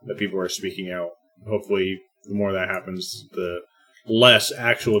now, that people are speaking out. Hopefully, the more that happens, the less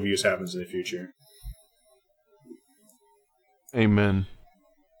actual abuse happens in the future. Amen.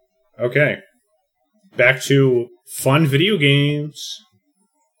 Okay. Back to fun video games.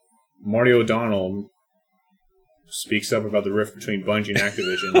 Marty O'Donnell speaks up about the rift between Bungie and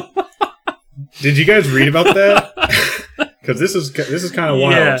Activision. Did you guys read about that? Because this is kind of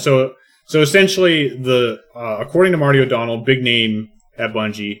wild. Yeah. So essentially, according to Marty O'Donnell, big name at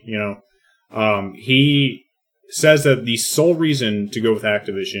Bungie, he says that the sole reason to go with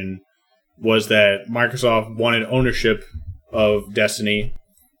Activision was that Microsoft wanted ownership of Destiny,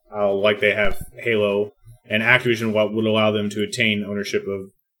 like they have Halo, and Activision would allow them to attain ownership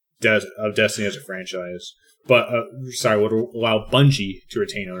of Destiny as a franchise. But would allow Bungie to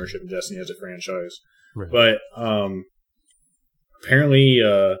retain ownership of Destiny as a franchise. Right. But apparently,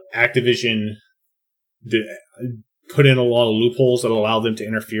 Activision put in a lot of loopholes that allow them to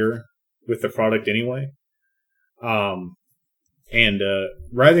interfere with the product anyway. And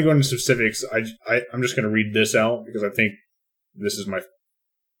rather than going into specifics, I'm just going to read this out because I think this is my,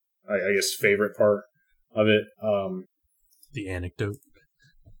 I guess, favorite part of it. The anecdote.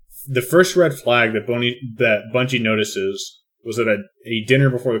 The first red flag that Bungie notices was that at a dinner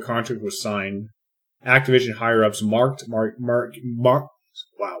before the contract was signed, Activision higher-ups mocked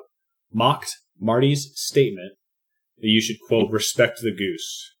Marty's statement that you should, quote, respect the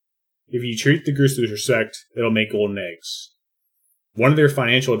goose. If you treat the goose with respect, it'll make golden eggs. One of their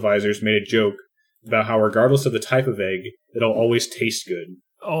financial advisors made a joke about how regardless of the type of egg, it'll always taste good.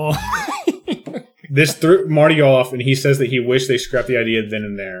 Oh. This threw Marty off, and he says that he wished they scrapped the idea then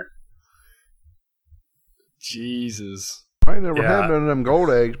and there. Jesus. I ain't never had none of them gold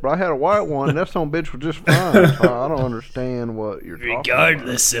eggs, but I had a white one, and that son of a bitch was just fine. So I don't understand what you're talking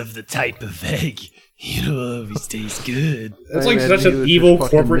Regardless of the type of egg, it'll always taste good. That's like such an evil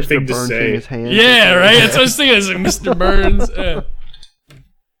corporate thing to say. Yeah, right? That's what I was thinking. It's like Mr. Burns. Yeah.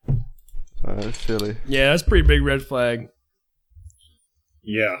 That's silly. Yeah, that's a pretty big red flag.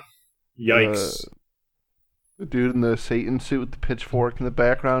 Yeah. Yikes. The dude in the Satan suit with the pitchfork in the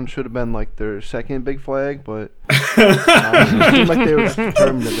background should have been like their second big flag, but it seemed like they were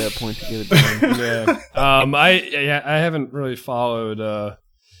determined at that point to get it done. Yeah. I haven't really followed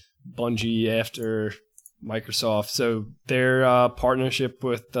Bungie after Microsoft, so their partnership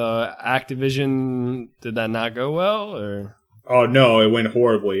with Activision, did that not go well, or? Oh no, it went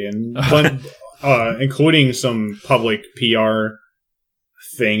horribly, and including some public PR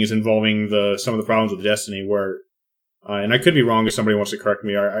things involving some of the problems with Destiny, where, and I could be wrong if somebody wants to correct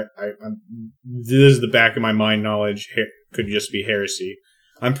me. This is the back of my mind knowledge. Could just be heresy.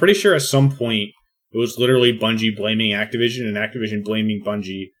 I'm pretty sure at some point it was literally Bungie blaming Activision and Activision blaming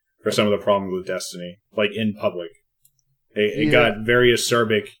Bungie for some of the problems with Destiny, like in public. It got very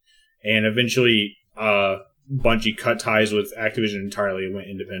acerbic, and eventually Bungie cut ties with Activision entirely and went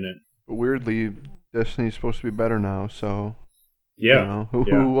independent. But weirdly, Destiny's supposed to be better now, so. Yeah.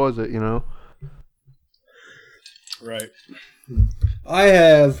 Who was it, Right. I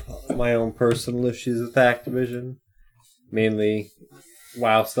have my own personal issues with Activision. Mainly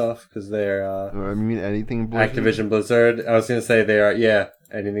WoW stuff, because they're... anything Blizzard? Activision Blizzard. I was going to say they are,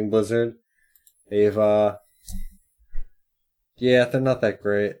 anything Blizzard. They've, they're not that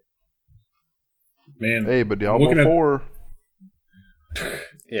great. Man. Hey, but Diablo 4...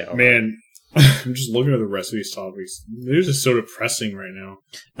 Yeah. Okay. Man, I'm just looking at the rest of these topics. They're just so depressing right now.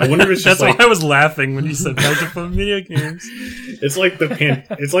 I wonder if it's just That's why I was laughing when you said back to fun video games. It's like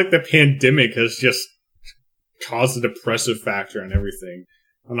the pandemic has just caused a depressive factor on everything.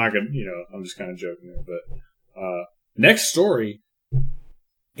 I'm not gonna, I'm just kind of joking there. But next story: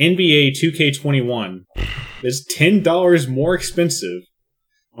 NBA 2K21 is $10 more expensive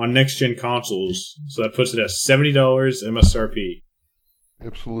on next gen consoles, so that puts it at $70 MSRP.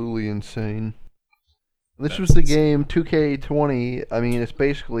 Absolutely insane. This was the game 2K20. I mean, it's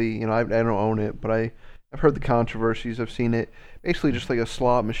basically, I don't own it, but I've heard the controversies. I've seen it. Basically, just like a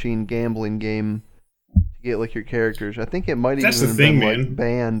slot machine gambling game to get like your characters. I think it might even been like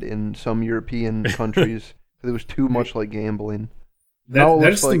banned in some European countries because it was too much like gambling.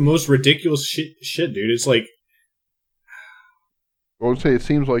 That's the most ridiculous shit, dude. It's like, I would say it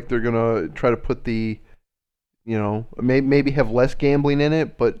seems like they're gonna try to put the. Maybe have less gambling in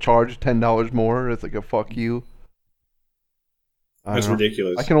it, but charge $10 more. It's like a fuck you. That's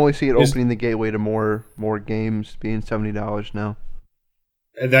ridiculous. I can only see it opening the gateway to more games being $70 now.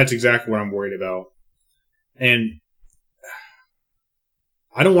 And that's exactly what I'm worried about. And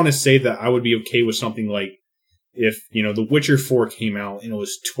I don't want to say that I would be okay with something like if, The Witcher 4 came out and it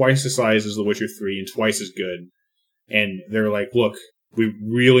was twice the size as The Witcher 3 and twice as good. And they're like, look, we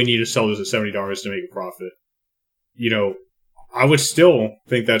really need to sell this at $70 to make a profit. I would still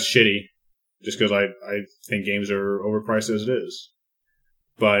think that's shitty just because I think games are overpriced as it is.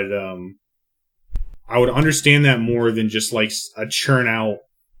 But I would understand that more than just like a churn out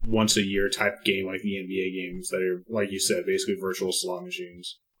once a year type game like the NBA games that are, like you said, basically virtual slot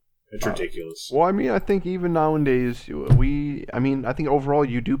machines. It's ridiculous. Well, I mean, I think even nowadays, I think overall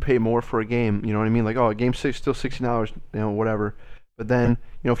you do pay more for a game. You know what I mean? Like, a game's still $60, whatever. But then,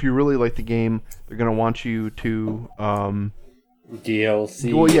 if you really like the game, they're gonna want you to DLC.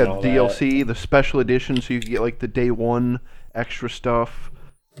 Well, yeah, DLC, the special edition, so you can get like the day one extra stuff.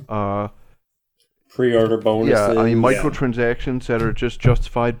 Pre-order bonuses. Yeah, I mean microtransactions that are just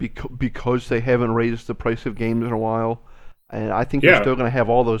justified because they haven't raised the price of games in a while. And I think they're still going to have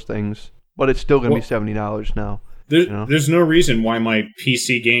all those things, but it's still going to be $70 now. There's no reason why my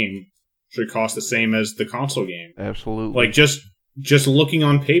PC game should cost the same as the console game. Absolutely. Like just looking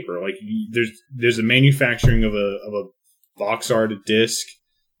on paper, like there's a manufacturing of a box art, a disc,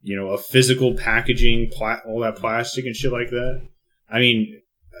 a physical packaging, all that plastic and shit like that. I mean,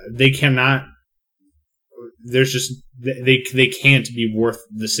 they cannot. There's just they can't be worth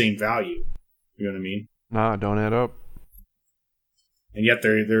the same value. You know what I mean? Nah, don't add up. And yet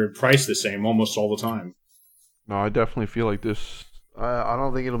they're priced the same almost all the time. No, I definitely feel like this. I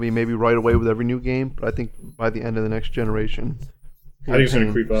don't think it'll be maybe right away with every new game, but I think by the end of the next generation, I think it's going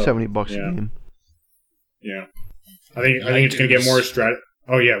to creep up. $70 a game. Yeah, I think it's going to get more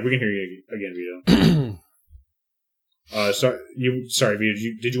Oh yeah, we can hear you again, Vito. Sorry, Vito.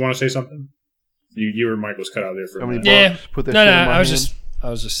 Did you want to say something? Your mic was cut out there for a minute. Yeah. Put that I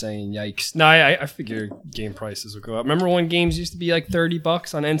was just saying, yikes. No, I figure game prices will go up. Remember when games used to be like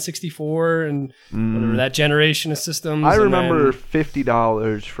 $30 on N64 and whatever that generation of systems? I remember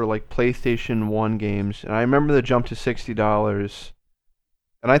 $50 for like PlayStation 1 games, and I remember the jump to $60.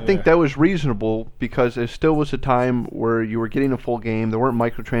 And I think that was reasonable because it still was a time where you were getting a full game. There weren't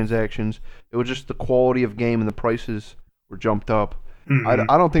microtransactions. It was just the quality of game and the prices were jumped up.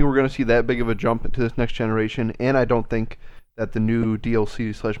 Mm-hmm. I don't think we're going to see that big of a jump into this next generation, and I don't think that the new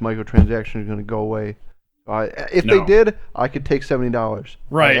DLC/microtransaction is going to go away. If they did, I could take $70.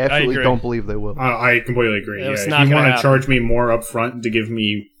 Right, I absolutely don't believe they will. I completely agree. If you want to charge me more up front to give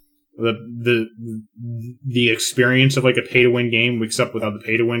me the experience of like a pay-to-win game, except without the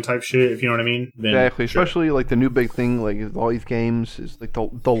pay-to-win type shit, if you know what I mean. Then exactly. Sure. Especially like the new big thing, like all these games, is like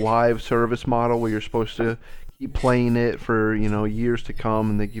the live service model where you're supposed to keep playing it for years to come,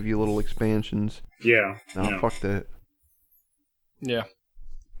 and they give you little expansions. Yeah. No, fuck that. Yeah.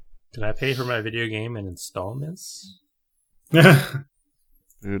 Can I pay for my video game in installments? Dude,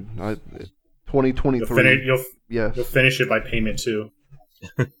 2023. You'll finish it by payment too.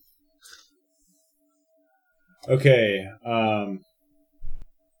 Okay.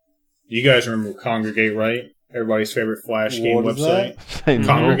 You guys remember Kongregate, right? Everybody's favorite Flash game website.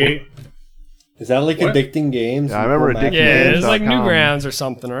 Kongregate. Is that like Addicting Games? Yeah, I remember Addicting Games. Yeah, it's like Newgrounds or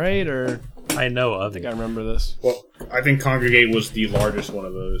something, right? Or I know of it. I think I remember this. Well, I think Kongregate was the largest one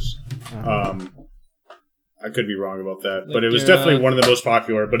of those. I could be wrong about that, but it was definitely one of the most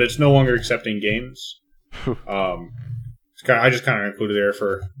popular. But it's no longer accepting games. I just kind of included there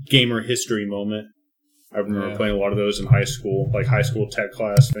for gamer history moment. I remember playing a lot of those in high school, like high school tech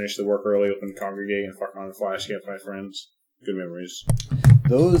class. Finished the work early, open Kongregate, and fuck on the Flash game with my friends. Good memories.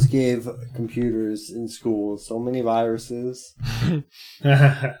 Those gave computers in school so many viruses.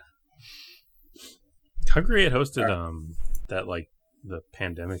 Kongregate hosted that like the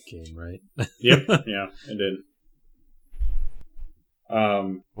pandemic game, right? Yep. Yeah, it did.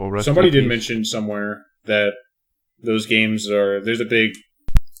 Somebody did mention somewhere that those games there's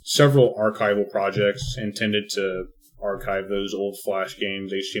several archival projects intended to archive those old Flash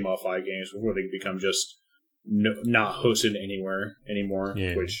games, HTML5 games, before they become just not hosted anywhere anymore,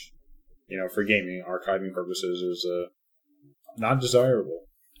 which, for gaming, archiving purposes is not desirable.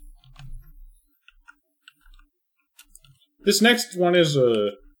 This next one is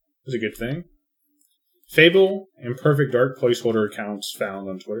a good thing. Fable and Perfect Dark placeholder accounts found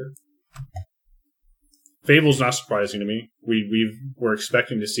on Twitter. Fable's not surprising to me. We were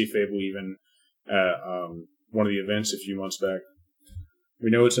expecting to see Fable even at one of the events a few months back.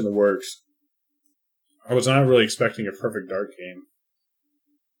 We know it's in the works. I was not really expecting a Perfect Dark game.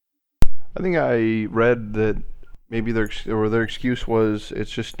 I think I read that maybe their excuse was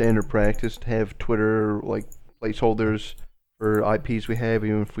it's just standard practice to have Twitter like placeholders for IPs we have,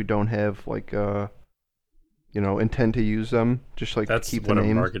 even if we don't have like intend to use them. Just like that's keep what the a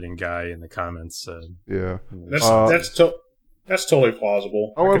names. marketing guy in the comments said. Yeah. That's totally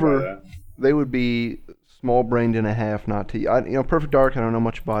plausible. However, they would be small-brained and a half not to. Perfect Dark. I don't know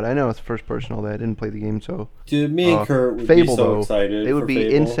much about it. I know it's first person, all that. I didn't play the game, so. Dude, me and Kurt would Fable, be so though, excited. They would for be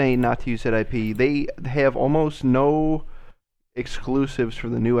Fable. insane not to use that IP. They have almost no exclusives for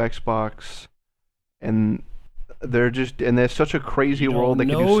the new Xbox, and there's such a crazy world they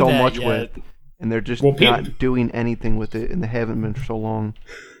can do so much with, and they're just not doing anything with it, and they haven't been for so long.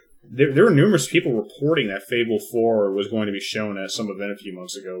 There were numerous people reporting that Fable 4 was going to be shown at some event a few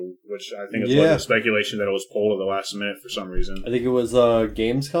months ago, which I think is the speculation that it was pulled at the last minute for some reason. I think it was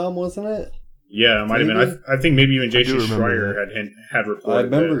Gamescom, wasn't it? Yeah, it might have been. I think maybe even Jason Schreier had reported. I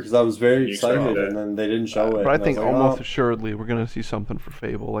remember because I was very excited, and then they didn't show it. But I think almost assuredly we're going to see something for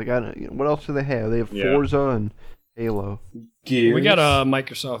Fable. Like, what else do they have? They have Forza and Halo. Gears. We got a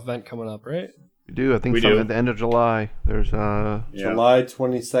Microsoft event coming up, right? We do. I think at the end of July. There's July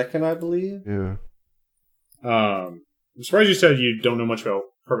 22nd, I believe. Yeah. I'm surprised you said you don't know much about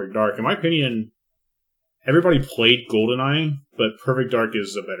Perfect Dark. In my opinion, everybody played GoldenEye, but Perfect Dark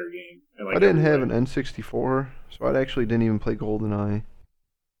is a better game. I didn't have an N64, so I actually didn't even play GoldenEye.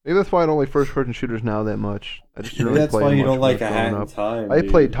 Maybe that's why I don't like first-person shooters now that much. I just didn't really play. That's why you much don't like when A I was Hat in growing up. Time. I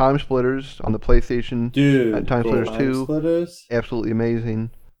played Time Splitters on the PlayStation. Dude, Time Splitters 2. Splitters? Absolutely amazing.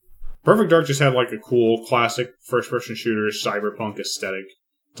 Perfect Dark just had like a cool classic first-person shooter, cyberpunk aesthetic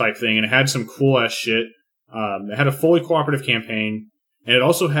type thing, and it had some cool-ass shit. It had a fully cooperative campaign, and it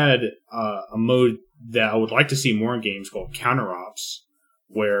also had a mode that I would like to see more in games called Counter Ops,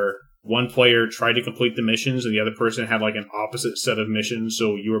 where one player tried to complete the missions and the other person had like an opposite set of missions.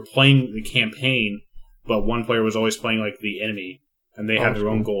 So you were playing the campaign, but one player was always playing like the enemy, and they had their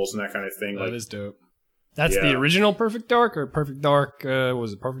own goals and that kind of thing. That is dope. That's the original Perfect Dark, or Perfect Dark,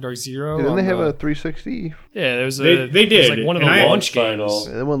 was it Perfect Dark Zero? Didn't they have a 360? Yeah, there was they did. It was like one of the launch games.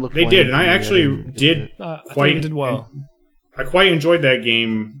 They did, and I actually did did well. I quite enjoyed that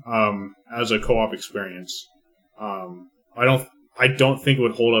game as a co-op experience. I don't think it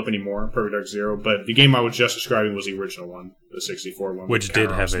would hold up anymore, Perfect Dark Zero, but the game I was just describing was the original one, the 64 one. Which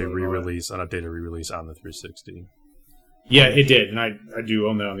did have a re-release, an updated re-release on the 360. Yeah, it did, and I do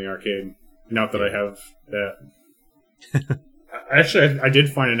own that on the arcade. Not that I have that. Actually, I did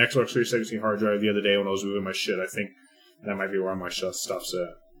find an Xbox 360 hard drive the other day when I was moving my shit. I think that might be where my stuff's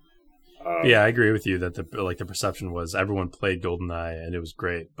at. Yeah, I agree with you that the perception was everyone played GoldenEye and it was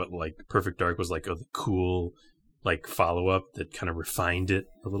great, but like Perfect Dark was like a cool like follow-up that kind of refined it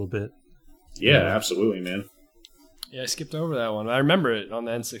a little bit. Yeah, absolutely, man. Yeah, I skipped over that one. I remember it on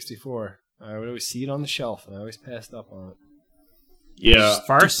the N64. I would always see it on the shelf, and I always passed up on it. Yeah,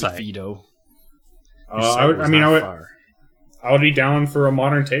 Farsight. Vito. I would be down for a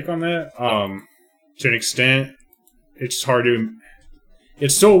modern take on that. To an extent, it's hard to.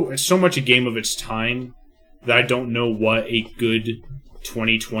 It's so much a game of its time that I don't know what a good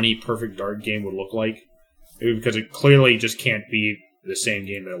 2020 Perfect Dark game would look like, because it clearly just can't be the same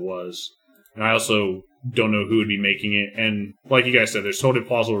game that it was. And I also don't know who would be making it. And like you guys said, there's totally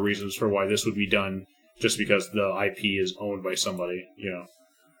plausible reasons for why this would be done, just because the IP is owned by somebody,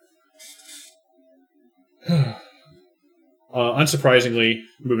 Unsurprisingly,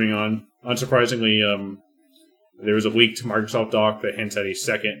 moving on. There was a leaked Microsoft doc that hints at a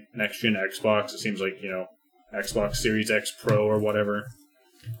second next-gen Xbox. It seems like, Xbox Series X Pro or whatever.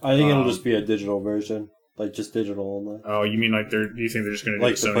 I think it'll just be a digital version. Like, just digital only. Oh, you mean like do you think they're just going to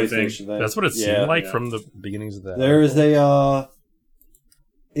do the Sony thing? That's what it seemed like from the beginnings of that. There is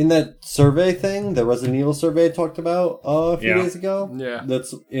in that survey thing, the Resident Evil survey I talked about a few days ago. Yeah.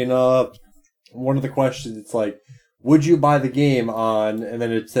 That's in one of the questions. It's like, would you buy the game on, and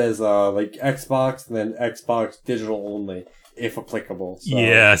then it says like Xbox and then Xbox digital only, if applicable. So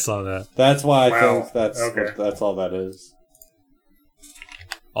yeah, I saw that. That's why I think that's all that is.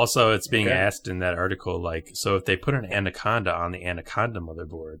 Also, it's being asked in that article, like, so if they put an Anaconda on the Anaconda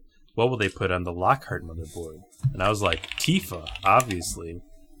motherboard, what will they put on the Lockhart motherboard? And I was like, Tifa, obviously.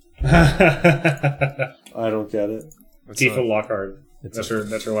 I don't get it. Tifa Lockhart. That's her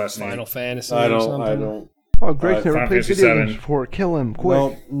last name. Final Fantasy. I don't. Oh, Greg's never played video games before. Kill him, quick.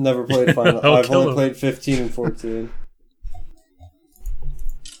 No, never played Final. I've only played 15 and 14.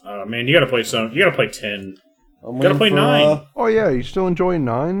 Man, you gotta play some. You gotta play 10. You gotta play 9. Oh yeah, you still enjoying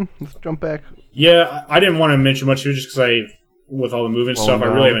 9? Let's jump back. Yeah, I didn't want to mention much of it just because with all the moving stuff, I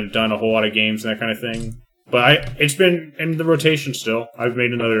really haven't done a whole lot of games and that kind of thing. But it's been in the rotation still. I've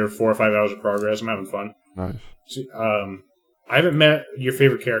made another 4 or 5 hours of progress. I'm having fun. Nice. I haven't met your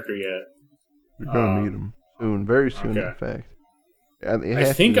favorite character yet. You're gonna meet him soon, very soon, in fact.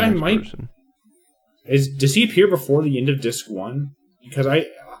 I think I might. does he appear before the end of disc 1? Because I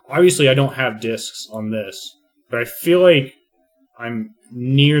don't have discs on this, but I feel like I'm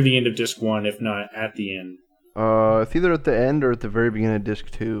near the end of disc 1, if not at the end. It's either at the end or at the very beginning of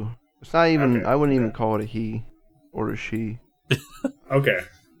disc 2. It's not even. Okay, I wouldn't even call it a he or a she. Okay.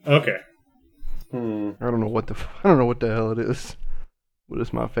 I don't know what the hell it is, but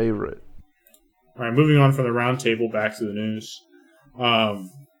it's my favorite. All right, moving on from the round table back to the news.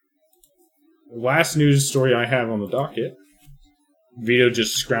 Last news story I have on the docket. Vito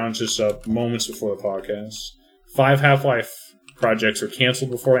just scrounged this up moments before the podcast. 5 Half-Life projects are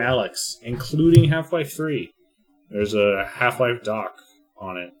canceled before Alex, including Half-Life 3. There's a Half-Life doc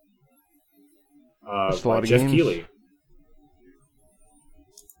on it. By Jeff Keighley.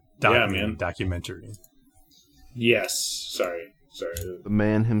 Documentary. Yes. Sorry. The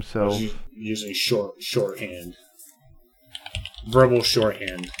man himself. Using shorthand. Verbal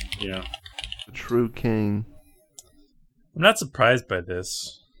shorthand, The true king. I'm not surprised by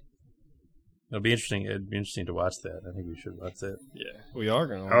this. It'd be interesting to watch that. I think we should watch that. Yeah, we are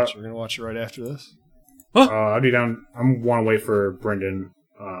going to watch it. We're going to watch it right after this. I'd be down. I want to wait for Brendan.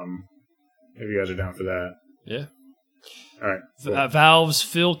 If you guys are down for that. Yeah. All right. Cool. Valve's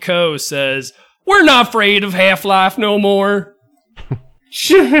Phil Coe says, "We're not afraid of Half-Life no more."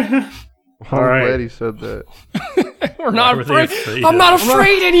 I'm glad he said that. We're not afraid. I'm not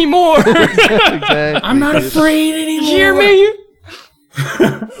afraid anymore. Exactly. I'm not afraid anymore. Hear me?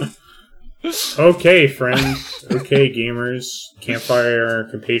 Okay, friends. Okay, gamers. Campfire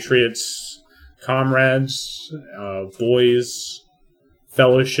compatriots, comrades, boys,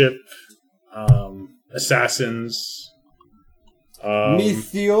 fellowship, assassins.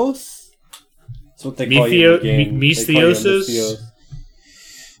 Mythios? That's what they call you in the game. Mythioses.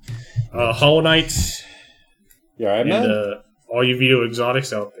 Hollow Knight. You alright, man? And all you Vito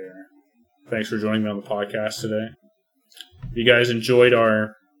exotics out there. Thanks for joining me on the podcast today. If you guys enjoyed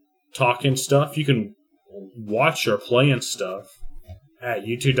our talking stuff, you can watch our playing stuff at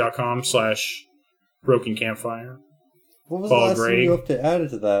youtube.com/brokencampfire. What was the last thing you have to add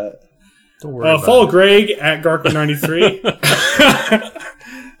to that? Don't worry about follow Greg at Garko93.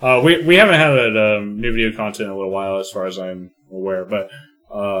 We haven't had new video content in a little while, as far as I'm aware, but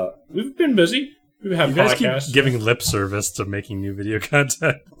we've been busy. We've had podcasts. You guys keep giving lip service to making new video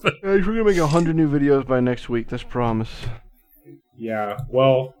content. We're gonna make 100 new videos by next week. That's promise. Yeah.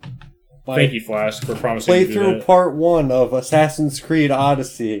 Well, thank you, Flask, for promising to do Playthrough that. Part 1 of Assassin's Creed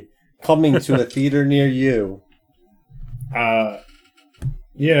Odyssey coming to a theater near you.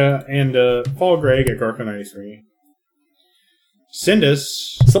 Yeah, and follow Greg at Garko93. Send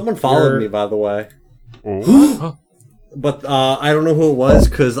us. Someone followed me, by the way. Oh. But I don't know who it was,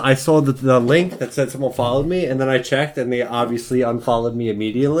 because I saw the link that said someone followed me, and then I checked, and they obviously unfollowed me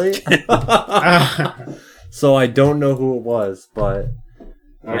immediately. So I don't know who it was, but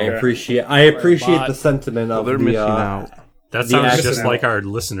okay. I appreciate the sentiment of they're missing out. That sounds just like our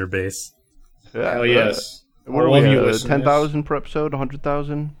listener base. Yeah, hell yes. What are we at? 10,000 per episode?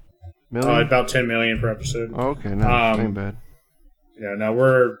 100,000? Million? About 10 million per episode. Oh, okay, no, ain't bad. Yeah, now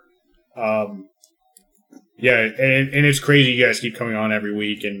we're... yeah, and it's crazy you guys keep coming on every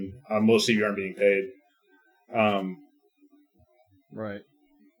week, and most of you aren't being paid. Right.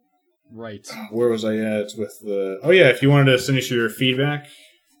 Where was I at with the... Oh, yeah, if you wanted to send us your feedback,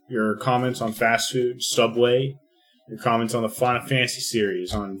 your comments on fast food, Subway, your comments on the Final Fantasy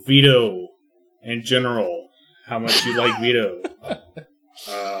series, on Vito in general, how much you like Vito.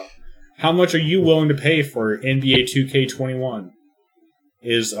 How much are you willing to pay for NBA 2K21?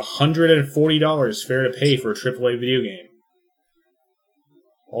 Is $140 fair to pay for a AAA video game?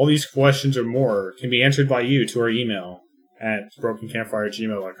 All these questions or more can be answered by you to our email at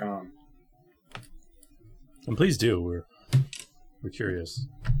brokencampfire@gmail.com. And please do. We're curious.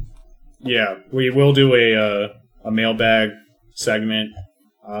 Yeah, we will do a mailbag segment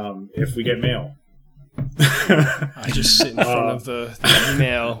if we get mail. I just sit in front of the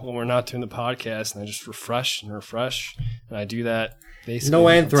email when we're not doing the podcast, and I just refresh, and I do that basically. No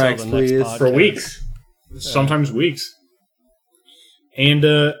anthrax, please. For weeks. Sometimes weeks. And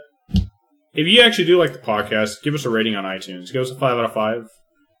if you actually do like the podcast, give us a rating on iTunes. Give us a 5 out of 5.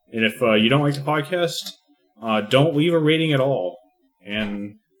 And if you don't like the podcast, don't leave a rating at all.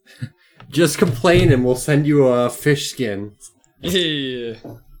 And just complain, and we'll send you a fish skin. Yeah.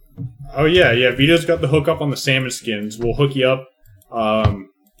 Oh yeah. Vito's got the hook up on the salmon skins. We'll hook you up.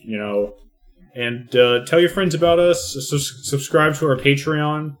 And tell your friends about us. Subscribe to our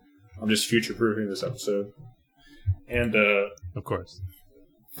Patreon. I'm just future-proofing this episode. And of course,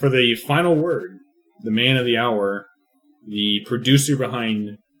 for the final word, the man of the hour, the producer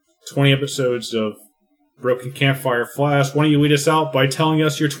behind 20 episodes of Broken Campfire Flask. Why don't you lead us out by telling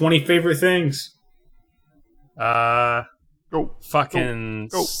us your 20 favorite things? Go. Go.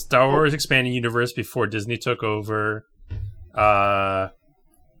 Star Wars Expanding Universe before Disney took over.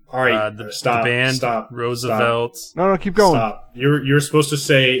 All right, the stop. band Stop. Roosevelt. Stop. No, keep going. Stop. You're supposed to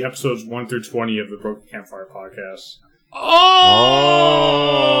say episodes 1 through 20 of the Broken Campfire podcast. Oh!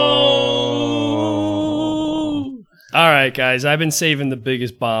 All right, guys. I've been saving the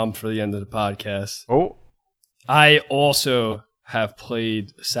biggest bomb for the end of the podcast. Oh. I also have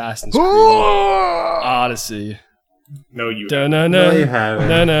played Assassin's Creed Odyssey. No, you. No, you haven't.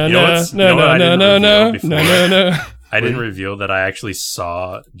 No. I didn't reveal that I actually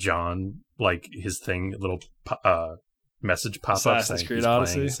saw John, like, his thing, little message pop up saying Assassin's Creed he's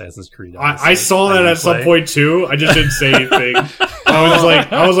Odyssey. playing Assassin's Creed Odyssey. I saw that at some point too. I just didn't say anything. I was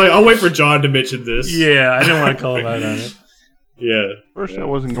like, I'll wait for John to mention this. Yeah, I didn't want to call him out on it. Yeah. First, I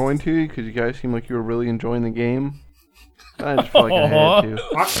wasn't going to because you guys seemed like you were really enjoying the game. I just felt like I had to.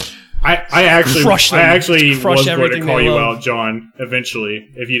 I actually was going to everything call they you love. out, John, eventually,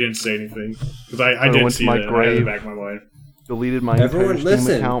 if you didn't say anything. Because I did went see to my that. I had it in the grave. back of my mind. Deleted my Everyone entire Steam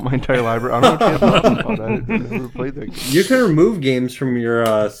listen. account, my entire library. I don't know what you guys talking about. I never played that game. You can remove games from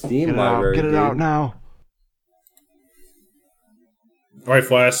your Steam library. Get it out now. All right,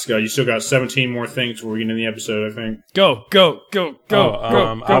 Flask, you still got 17 more things before we get into the episode, I think. Go.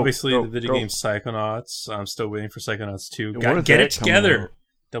 Obviously, go, the video go. game Psychonauts. I'm still waiting for Psychonauts 2. When is Get that it coming together. out?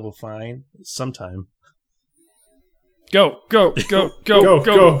 Double Fine. Sometime. Go. Think.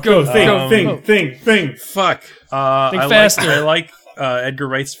 Fuck. Think faster. I like Edgar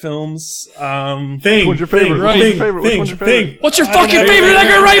Wright's films. Think. What's your favorite? Think, Which one's your think, favorite? Which one's your favorite? think. What's your fucking favorite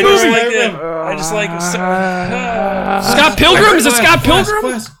Edgar Wright movie? I just like Scott Pilgrim? Is it Scott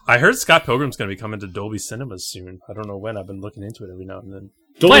Pilgrim? I heard Scott Pilgrim's going to be coming to Dolby Cinemas soon. I don't know when. I've been looking into it every now and then.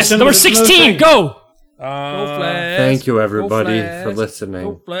 Flash, number 16. Go. Thank you, everybody, for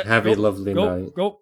listening. Have a lovely night. Go.